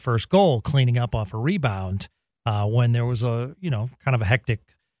got that first goal, cleaning up off a rebound when there was kind of a hectic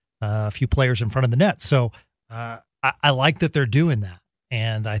few players in front of the net. So I like that they're doing that,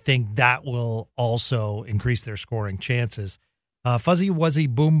 and I think that will also increase their scoring chances. Fuzzy Wuzzy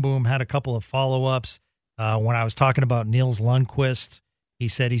Boom Boom had a couple of follow-ups. When I was talking about Nils Lundqvist, he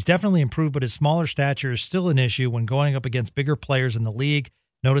said he's definitely improved, but his smaller stature is still an issue when going up against bigger players in the league.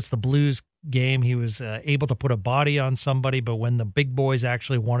 Notice the Blues game, he was able to put a body on somebody, but when the big boys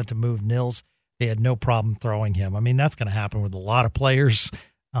actually wanted to move Nils, they had no problem throwing him. I mean, that's going to happen with a lot of players.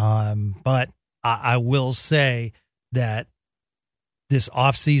 But I will say that this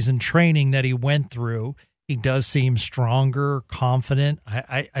offseason training that he went through, he does seem stronger, confident.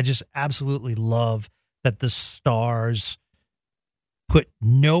 I just absolutely love that the Stars put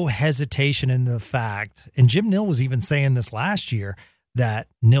no hesitation in the fact, and Jim Nill was even saying this last year, that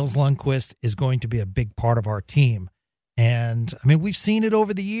Nils Lundqvist is going to be a big part of our team. And, I mean, we've seen it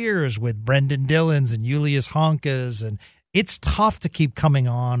over the years with Brendan Dillons and Julius Honkas, and it's tough to keep coming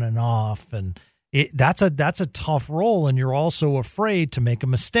on and off, and that's a tough role, and you're also afraid to make a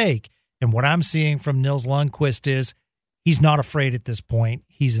mistake. And what I'm seeing from Nils Lundqvist is he's not afraid at this point.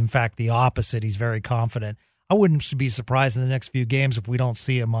 He's, in fact, the opposite. He's very confident. I wouldn't be surprised in the next few games if we don't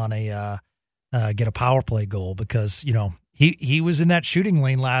see him on get a power play goal, because, he was in that shooting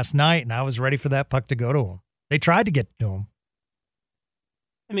lane last night, and I was ready for that puck to go to him. They tried to get to him.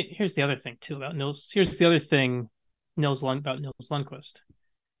 I mean, here's the other thing, too, about Nils. Here's the other thing about Nils Lundqvist.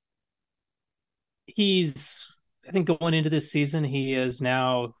 I think going into this season, he is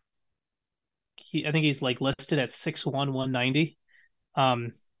now, I think he's like listed at 6'1", 190.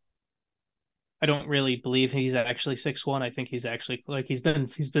 I don't really believe he's actually 6'1". I think he's actually he's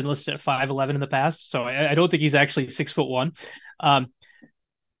been listed at 5'11" in the past. So I don't think he's actually 6'1".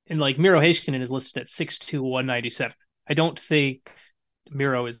 And like Miro Heiskanen is listed at 6'2", 197. I don't think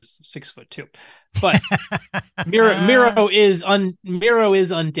Miro is 6'2", but Miro is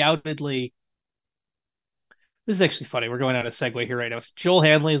undoubtedly. This is actually funny. We're going on a segue here right now. Joel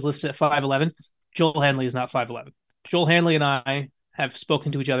Hanley is listed at 5'11". Joel Hanley is not 5'11". Joel Hanley and I have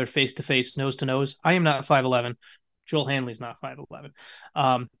spoken to each other face to face, nose to nose. I am not 5'11". Joel Hanley's not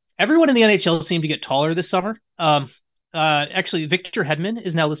 5'11". Everyone in the NHL seemed to get taller this summer. Actually, Victor Hedman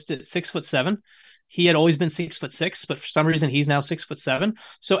is now listed at 6'7". He had always been 6'6", but for some reason he's now 6'7".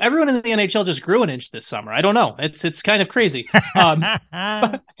 So everyone in the NHL just grew an inch this summer. I don't know. It's kind of crazy.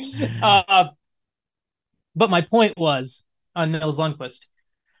 But my point was on Nils Lundqvist.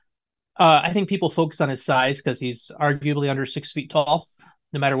 I think people focus on his size because he's arguably under 6 feet tall,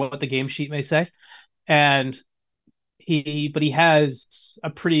 no matter what the game sheet may say. And but he has a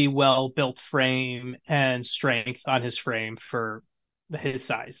pretty well built frame and strength on his frame for his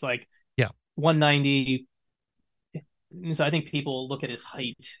size. 190. So I think people look at his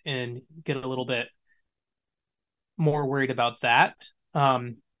height and get a little bit more worried about that.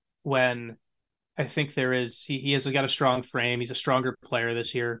 When I think he has got a strong frame. He's a stronger player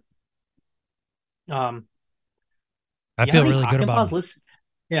this year. I feel really good about him.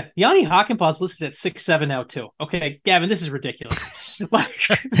 Yeah, Yanni Hakanpää's listed at 6'7" now too. Okay, Gavin, this is ridiculous. So what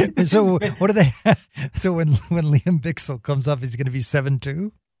do they? So when Liam Bixel comes up, he's going to be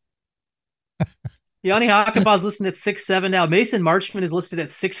 7'2". Yanni Hakanpää's listed at 6'7" now. Mason Marchment is listed at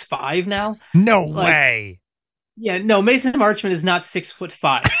 6'5" now. No way. Yeah, no, Mason Marchment is not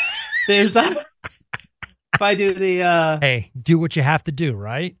 6'5". There's if I do the hey, do what you have to do,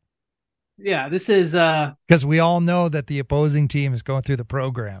 right? Yeah, this is because we all know that the opposing team is going through the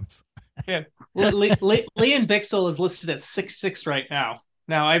programs. Yeah. Liam Bixel is listed at 6'6" right now.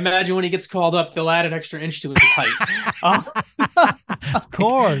 Now, I imagine when he gets called up, they'll add an extra inch to his height. Of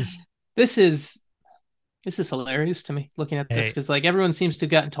course. This is hilarious to me looking at this because like everyone seems to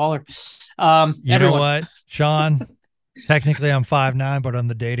have gotten taller. You know what, Sean? Technically, I'm 5'9", but on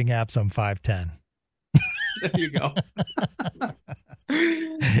the dating apps, I'm 5'10". There you go.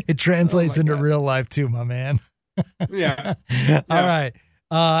 It translates into real life too, my man. Yeah. All right.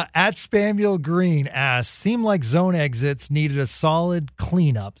 At Spamuel Green asks, seemed like zone exits needed a solid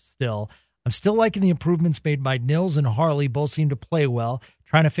cleanup still. I'm still liking the improvements made by Nils and Harley. Both seem to play well.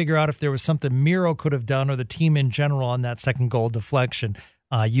 Trying to figure out if there was something Miro could have done or the team in general on that second goal deflection.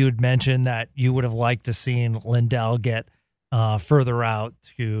 You had mentioned that you would have liked to seen Lindell get further out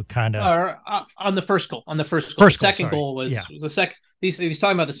to kind of on the first goal. The second goal was the second. He's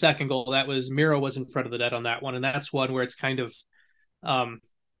talking about the second goal. That was Miro was in front of the net on that one, and that's one where it's kind of,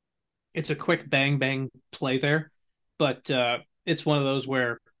 it's a quick bang play there, but it's one of those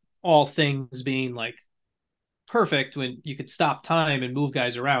where all things being like perfect, when you could stop time and move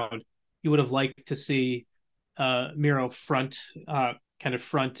guys around, you would have liked to see Miro front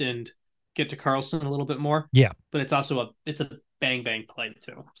and get to Carlson a little bit more. Yeah, but it's also a bang play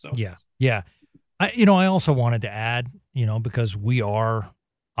too. So yeah. I also wanted to add, because we are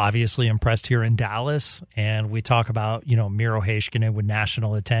obviously impressed here in Dallas, and we talk about Miro Heiskanen with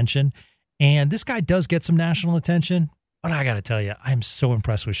national attention, and this guy does get some national attention. But I got to tell you, I'm so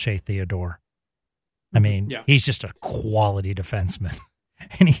impressed with Shea Theodore. I mean, he's just a quality defenseman,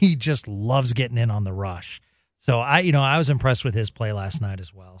 and he just loves getting in on the rush. So I was impressed with his play last night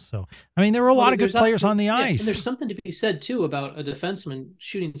as well. So, I mean, there were a lot of good players on the ice. And there's something to be said too about a defenseman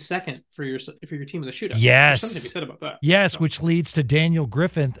shooting second for your team in the shootout. Yes. There's something to be said about that. Yes, which leads to Daniel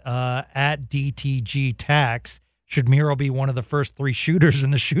Griffith at DTG Tax. Should Miro be one of the first three shooters in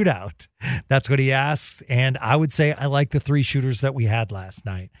the shootout? That's what he asks. And I would say I like the three shooters that we had last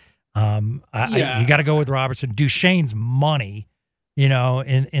night. You got to go with Robertson. Duchesne's money, in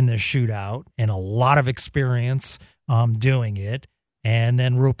the shootout, and a lot of experience doing it. And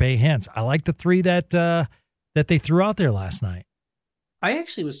then Rupe Hintz. I like the three that they threw out there last night. I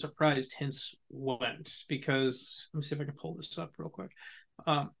actually was surprised Hintz went, because let me see if I can pull this up real quick.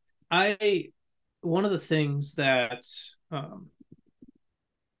 One of the things that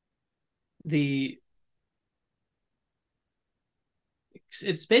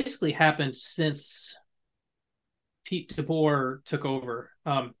it's basically happened since Pete DeBoer took over.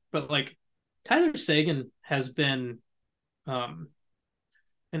 But like Tyler Seguin has been, and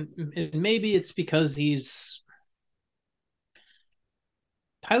maybe it's because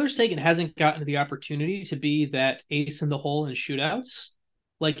Tyler Seguin hasn't gotten the opportunity to be that ace in the hole in shootouts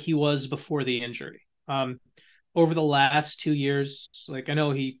like he was before the injury. Over the last 2 years, like I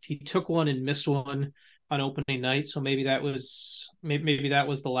know he took one and missed one on opening night, so maybe that was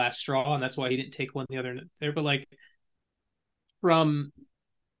the last straw, and that's why he didn't take one the other night there. But like from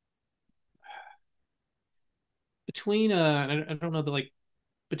between I don't know, there's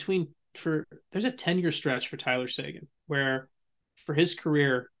a 10-year stretch for Tyler Seguin where for his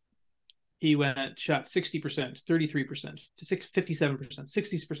career he shot 60%, 33%, 57%,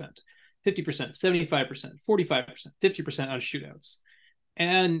 60%, 50%, 75%, 45%, 50% on shootouts.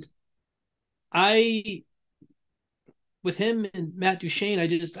 And with him and Matt Duchene,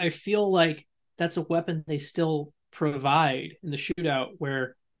 I feel like that's a weapon they still provide in the shootout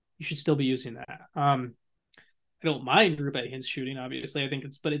where you should still be using that. I don't mind Rupe Hintz shooting, obviously. I think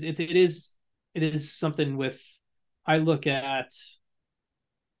it is something with, I look at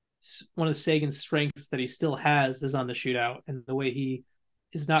one of Sagan's strengths that he still has is on the shootout, and the way he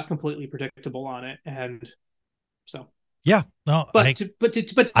is not completely predictable on it. And so, yeah, no, I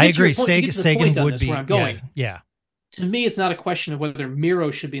agree. Sagan would be. Where I'm going. Yeah. To me, it's not a question of whether Miro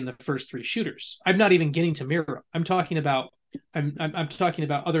should be in the first three shooters. I'm not even getting to Miro. I'm talking about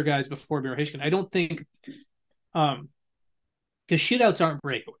other guys before Miro Heiskanen. I don't think, because shootouts aren't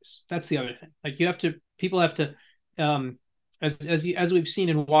breakaways. That's the other thing. Like people have to, as we've seen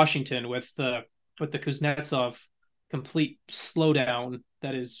in Washington with the Kuznetsov complete slowdown.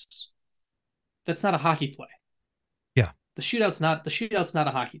 That's not a hockey play. Yeah, the shootout's not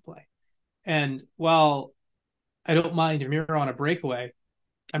a hockey play. And while I don't mind Miro on a breakaway,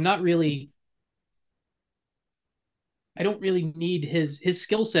 I don't really need his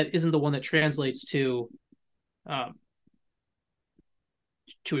skill set. Isn't the one that translates to a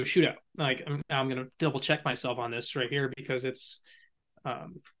shootout. Like I'm going to double check myself on this right here, because it's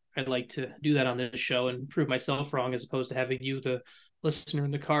I'd like to do that on this show and prove myself wrong, as opposed to having you, the listener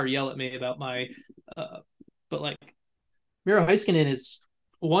in the car, yell at me about my but like Miro Heiskanen is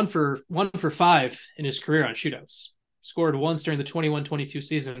one for 5 in his career on shootouts. Scored once during the 21-22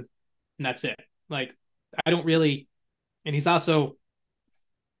 season, and that's it. Like, I don't really, and he's also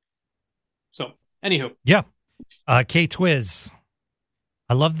so. Anywho, yeah. K-Twiz,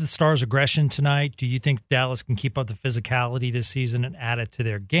 I love the Stars' aggression tonight. Do you think Dallas can keep up the physicality this season and add it to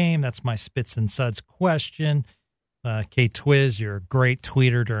their game? That's my Spits and Suds question. K-Twiz, you're a great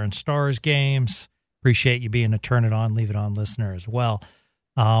tweeter during Stars games. Appreciate you being a turn it on, leave it on listener as well.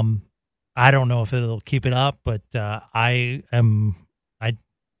 I don't know if it'll keep it up, but I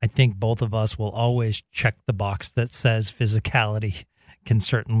think both of us will always check the box that says physicality can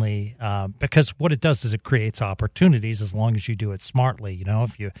certainly, because what it does is it creates opportunities as long as you do it smartly. You know,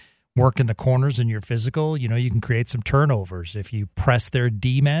 if you work in the corners and you're physical, you know, you can create some turnovers. If you press their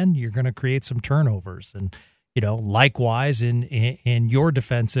D-men, you're going to create some turnovers. And, you know, likewise in your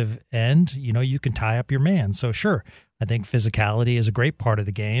defensive end, you know, you can tie up your man. So sure, I think physicality is a great part of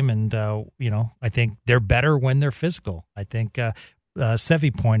the game. And, you know, I think they're better when they're physical. I think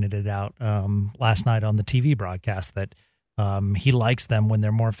Sevi pointed it out last night on the TV broadcast that he likes them when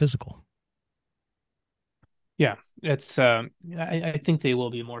they're more physical. Yeah, it's. I think they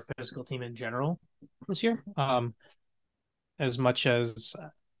will be a more physical team in general this year. As much as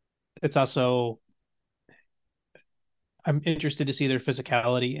it's also, I'm interested to see their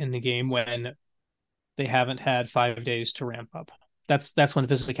physicality in the game when they haven't had 5 days to ramp up. That's when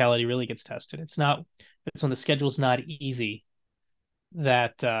physicality really gets tested. It's when the schedule's not easy.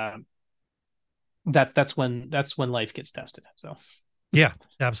 That's when life gets tested. So yeah,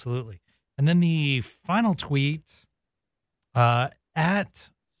 absolutely. And then the final tweet at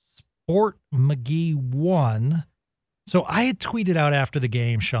Sport McGee 1. So I had tweeted out after the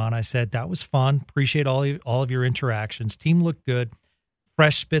game, Sean. I said that was fun. Appreciate all of your interactions. Team looked good.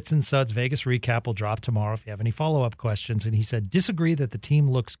 Fresh Spits and Suds Vegas recap will drop tomorrow if you have any follow-up questions. And he said, disagree that the team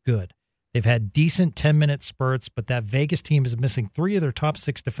looks good. They've had decent 10-minute spurts, but that Vegas team is missing 3 of their top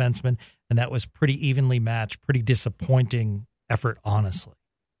 6 defensemen, and that was pretty evenly matched, pretty disappointing effort, honestly.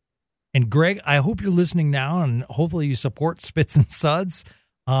 And Greg, I hope you're listening now, and hopefully you support Spits and Suds.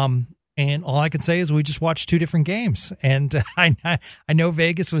 And all I can say is we just watched 2 different games, and I know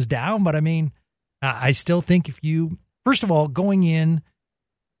Vegas was down, but I mean, I still think if you, first of all, going in,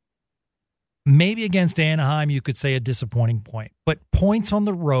 maybe against Anaheim, you could say a disappointing point, but points on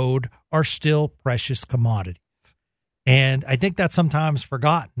the road are still precious commodities. And I think that's sometimes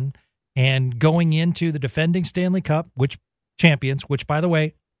forgotten. And going into the defending Stanley Cup, which champions, which by the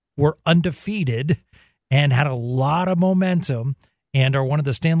way, were undefeated and had a lot of momentum and are one of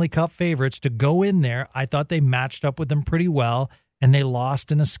the Stanley Cup favorites to go in there, I thought they matched up with them pretty well, and they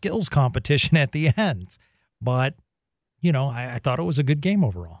lost in a skills competition at the end. But, you know, I thought it was a good game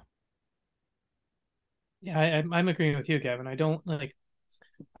overall. Yeah, I'm agreeing with you, Gavin. I don't like.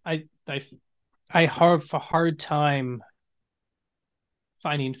 I have a hard time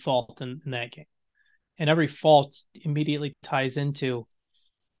finding fault in that game, and every fault immediately ties into.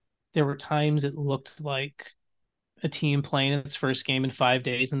 There were times it looked like a team playing its first game in 5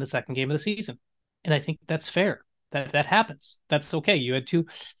 days in the second game of the season, and I think that's fair. That happens. That's okay. You had 2,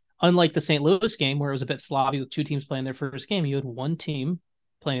 unlike the St. Louis game where it was a bit sloppy with 2 teams playing their first game. You had one team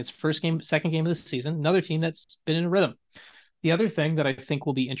playing its first game, second game of the season, another team that's been in a rhythm. The other thing that I think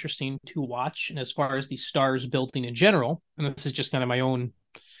will be interesting to watch, and as far as the Stars building in general, and this is just kind of my own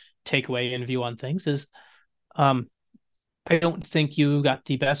takeaway and view on things, is I don't think you got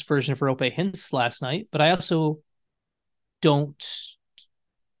the best version of Roope Hintz last night, but I also don't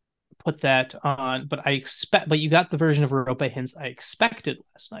put that on, but you got the version of Roope Hintz I expected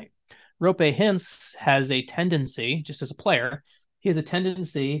last night. Roope Hintz has a tendency, just as a player, he has a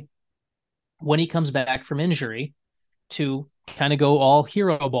tendency when he comes back from injury to kind of go all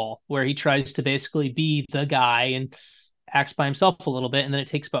hero ball, where he tries to basically be the guy and acts by himself a little bit. And then it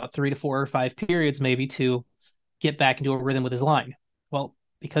takes about 3 to 4 or 5 periods maybe to get back into a rhythm with his line. Well,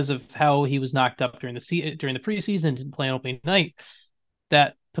 because of how he was knocked up during the preseason, didn't play on opening night,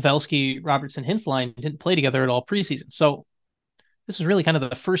 that Pavelski, Robertson, Hintz line didn't play together at all preseason. So this was really kind of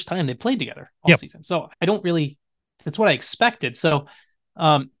the first time they played together all season. So that's what I expected. So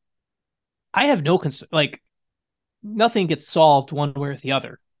I have no concern. Like, nothing gets solved one way or the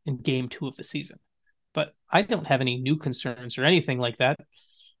other in game 2 of the season, but I don't have any new concerns or anything like that.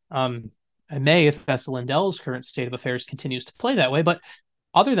 I may if Vesa Lindell's current state of affairs continues to play that way, but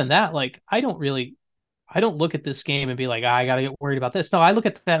other than that, like, I don't look at this game and be like, I got to get worried about this. No, I look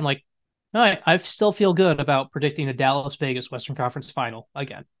at that and like, all right, I still feel good about predicting a Dallas-Vegas Western Conference final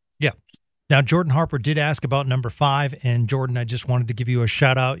again. Yeah. Now, Jordan Harper did ask about number 5, and Jordan, I just wanted to give you a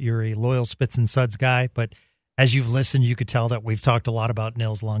shout out. You're a loyal Spits and Suds guy, but as you've listened, you could tell that we've talked a lot about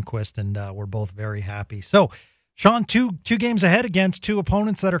Nils Lundqvist, and we're both very happy. So, Sean, two games ahead against two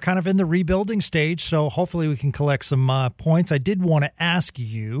opponents that are kind of in the rebuilding stage, so hopefully we can collect some points. I did want to ask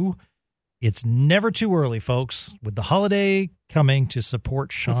you, it's never too early, folks, with the holiday coming, to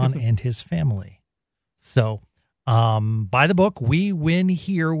support Sean and his family. So, by the book, We Win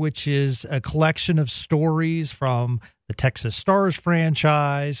Here, which is a collection of stories from the Texas Stars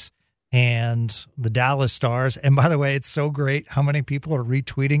franchise and the Dallas Stars. And by the way, it's so great how many people are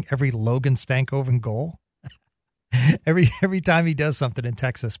retweeting every Logan Stankoven goal. every time he does something in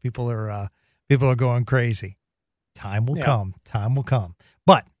Texas, people are going crazy. Time will come. Time will come.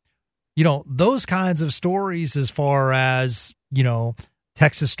 But those kinds of stories, as far as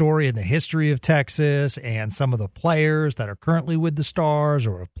Texas story and the history of Texas, and some of the players that are currently with the Stars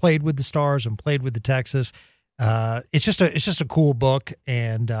or have played with the Stars and played with the Texas. It's just a cool book.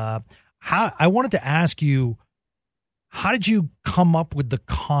 And I wanted to ask you, how did you come up with the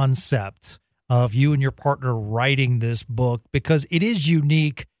concept of you and your partner writing this book? Because it is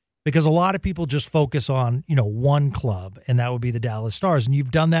unique, because a lot of people just focus on, one club, and that would be the Dallas Stars. And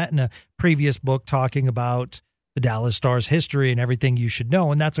you've done that in a previous book talking about the Dallas Stars history and everything you should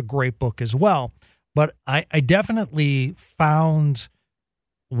know. And that's a great book as well. But I definitely found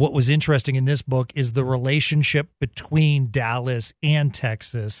what was interesting in this book is the relationship between Dallas and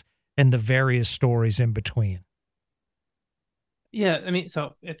Texas and the various stories in between. Yeah, I mean,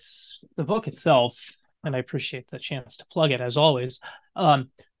 so it's the book itself, and I appreciate the chance to plug it as always. But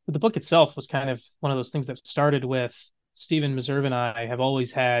the book itself was kind of one of those things that started with Stephen Meserve and I have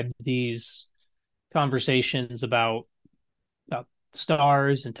always had these conversations about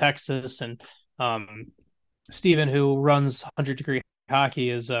Stars and Texas, and Stephen, who runs 100 Degree Hockey,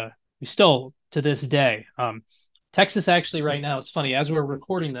 is still to this day. Texas actually right now, it's funny, as we're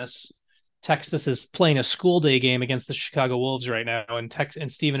recording this, Texas is playing a school day game against the Chicago Wolves right now, and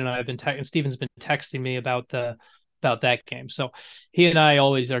Stephen and I have been and Stephen's been texting me about that game. So he and I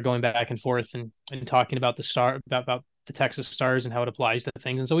always are going back and forth and talking about about the Texas Stars and how it applies to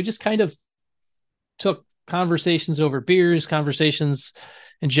things. And so we just kind of took conversations over beers, conversations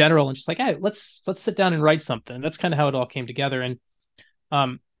in general, and just like, hey, let's sit down and write something. And that's kind of how it all came together. And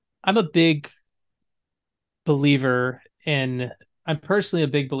I'm personally a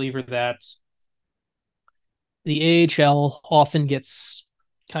big believer that the AHL often gets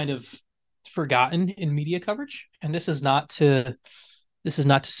kind of forgotten in media coverage. And this is not to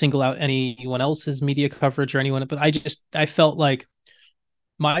single out anyone else's media coverage or anyone, but I felt like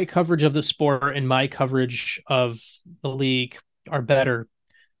my coverage of the sport and my coverage of the league are better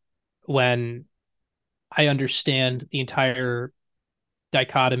when I understand the entire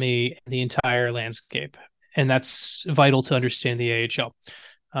dichotomy, the entire landscape. And that's vital to understand the AHL.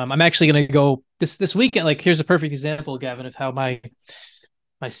 I'm actually going to go this weekend. Like, here's a perfect example, Gavin, of how my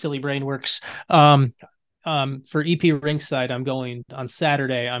silly brain works. For EP Rinkside, I'm going on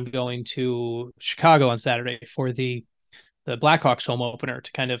Saturday. I'm going to Chicago on Saturday for the Blackhawks home opener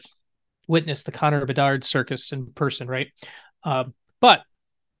to kind of witness the Connor Bedard circus in person, right? But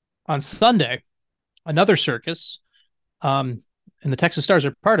on Sunday, another circus, and the Texas Stars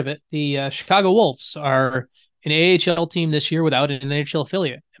are part of it. The Chicago Wolves are an AHL team this year without an NHL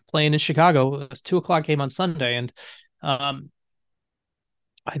affiliate, playing in Chicago. It's a 2:00 game on Sunday, and I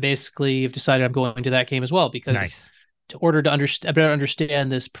basically have decided I'm going to that game as well, because in order to better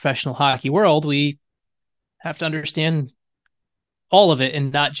understand this professional hockey world, we have to understand all of it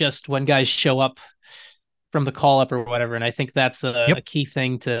and not just when guys show up from the call up or whatever. And I think that's a key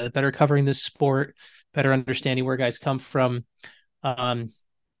thing to better covering this sport, better understanding where guys come from. And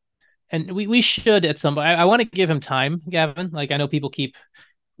we should at some point, I want to give him time, Gavin. Like, I know people keep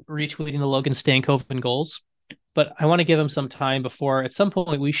retweeting the Logan Stankoven goals, but I want to give him some time before at some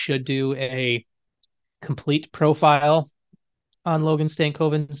point we should do a complete profile on Logan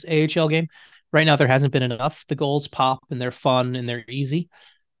Stankoven's AHL game. Right now, there hasn't been enough. The goals pop and they're fun and they're easy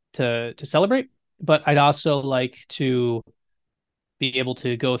to celebrate. But I'd also like to be able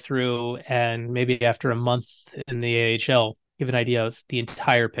to go through and maybe after a month in the AHL, give an idea of the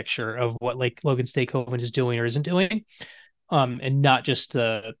entire picture of what Logan Stankoven is doing or isn't doing, and not just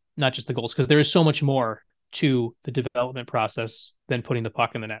the goals, because there is so much more to the development process than putting the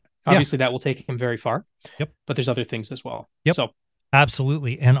puck in the net. Obviously, that will take him very far. Yep. But there's other things as well. Yep. So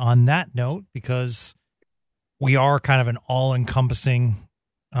absolutely. And on that note, because we are kind of an all-encompassing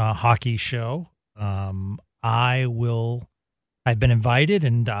hockey show, I've been invited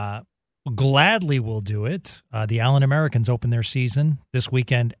and gladly will do it. The Allen Americans open their season this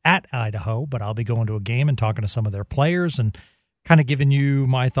weekend at Idaho, but I'll be going to a game and talking to some of their players and kind of giving you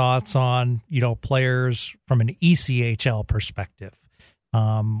my thoughts on, players from an ECHL perspective,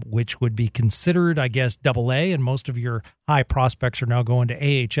 which would be considered, I guess, AA, and most of your high prospects are now going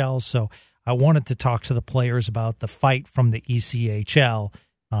to AHL. So I wanted to talk to the players about the fight from the ECHL,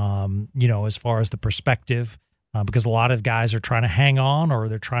 as far as the perspective, because a lot of guys are trying to hang on or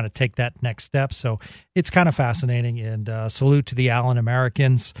they're trying to take that next step. So it's kind of fascinating. And salute to the Allen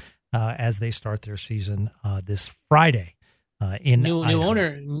Americans as they start their season this Friday. New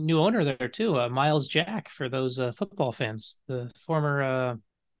owner there too, Miles Jack for those football fans. The former,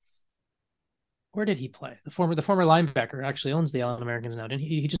 where did he play? The former linebacker actually owns the Allen Americans now. Didn't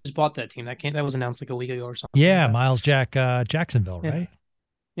he? He just bought that team. That was announced like a week ago or something. Yeah, like Miles Jack, Jacksonville, right?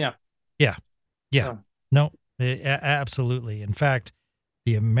 Yeah. So. No, absolutely. In fact,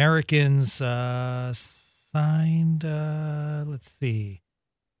 the Americans signed. Let's see,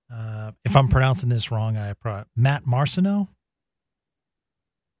 if I'm pronouncing this wrong, Matt Marcineau.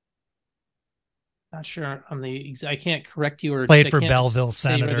 Not sure on I can't correct you or played for Belleville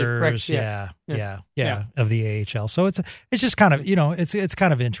Senators. Yeah, of the AHL. So it's just kind of, it's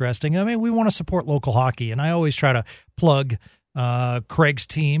kind of interesting. I mean, we want to support local hockey, and I always try to plug Craig's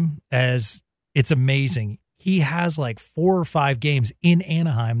team, as it's amazing. He has like 4 or 5 games in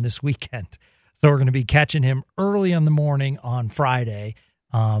Anaheim this weekend. So we're going to be catching him early in the morning on Friday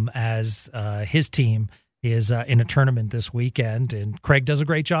as his team is in a tournament this weekend, and Craig does a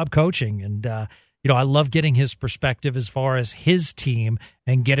great job coaching. And I love getting his perspective as far as his team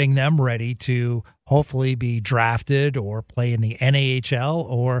and getting them ready to hopefully be drafted or play in the NAHL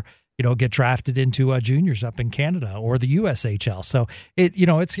or, get drafted into juniors up in Canada or the USHL. So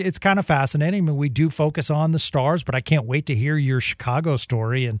it's kind of fascinating. I mean, we do focus on the stars, but I can't wait to hear your Chicago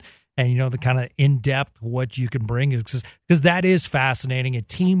story and the kind of in-depth what you can bring, because that is fascinating. A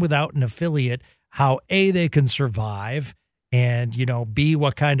team without an affiliate, how A, they can survive, and, B,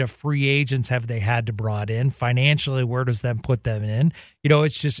 what kind of free agents have they had to brought in? Financially, where does that put them in?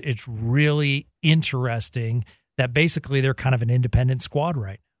 It's really interesting that basically they're kind of an independent squad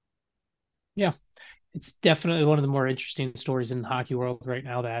right now. Yeah, it's definitely one of the more interesting stories in the hockey world right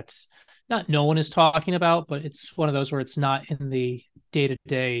now that no one is talking about, but it's one of those where it's not in the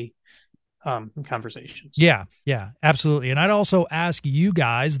day-to-day conversations. Yeah, absolutely. And I'd also ask you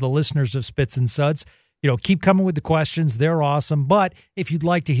guys, the listeners of Spits and Suds, keep coming with the questions. They're awesome. But if you'd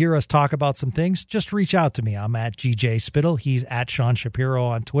like to hear us talk about some things, just reach out to me. I'm at GJ Spittle. He's at Sean Shapiro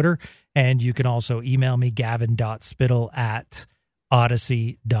on Twitter. And you can also email me,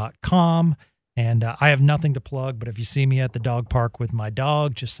 gavin.spittle@odyssey.com. And I have nothing to plug, but if you see me at the dog park with my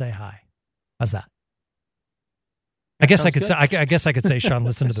dog, just say hi. How's that? I guess I could say, Sean,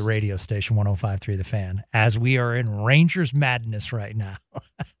 listen to the radio station 105.3 The Fan, as we are in Rangers madness right now.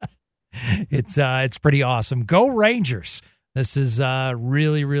 It's pretty awesome. Go Rangers. This is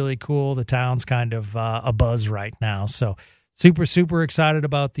really, really cool. The town's kind of a buzz right now. So super, super excited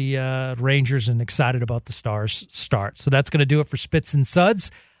about the Rangers and excited about the Stars start. So that's going to do it for Spits and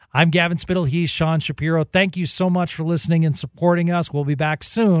Suds. I'm Gavin Spittle. He's Sean Shapiro. Thank you so much for listening and supporting us. We'll be back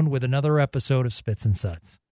soon with another episode of Spits and Suds.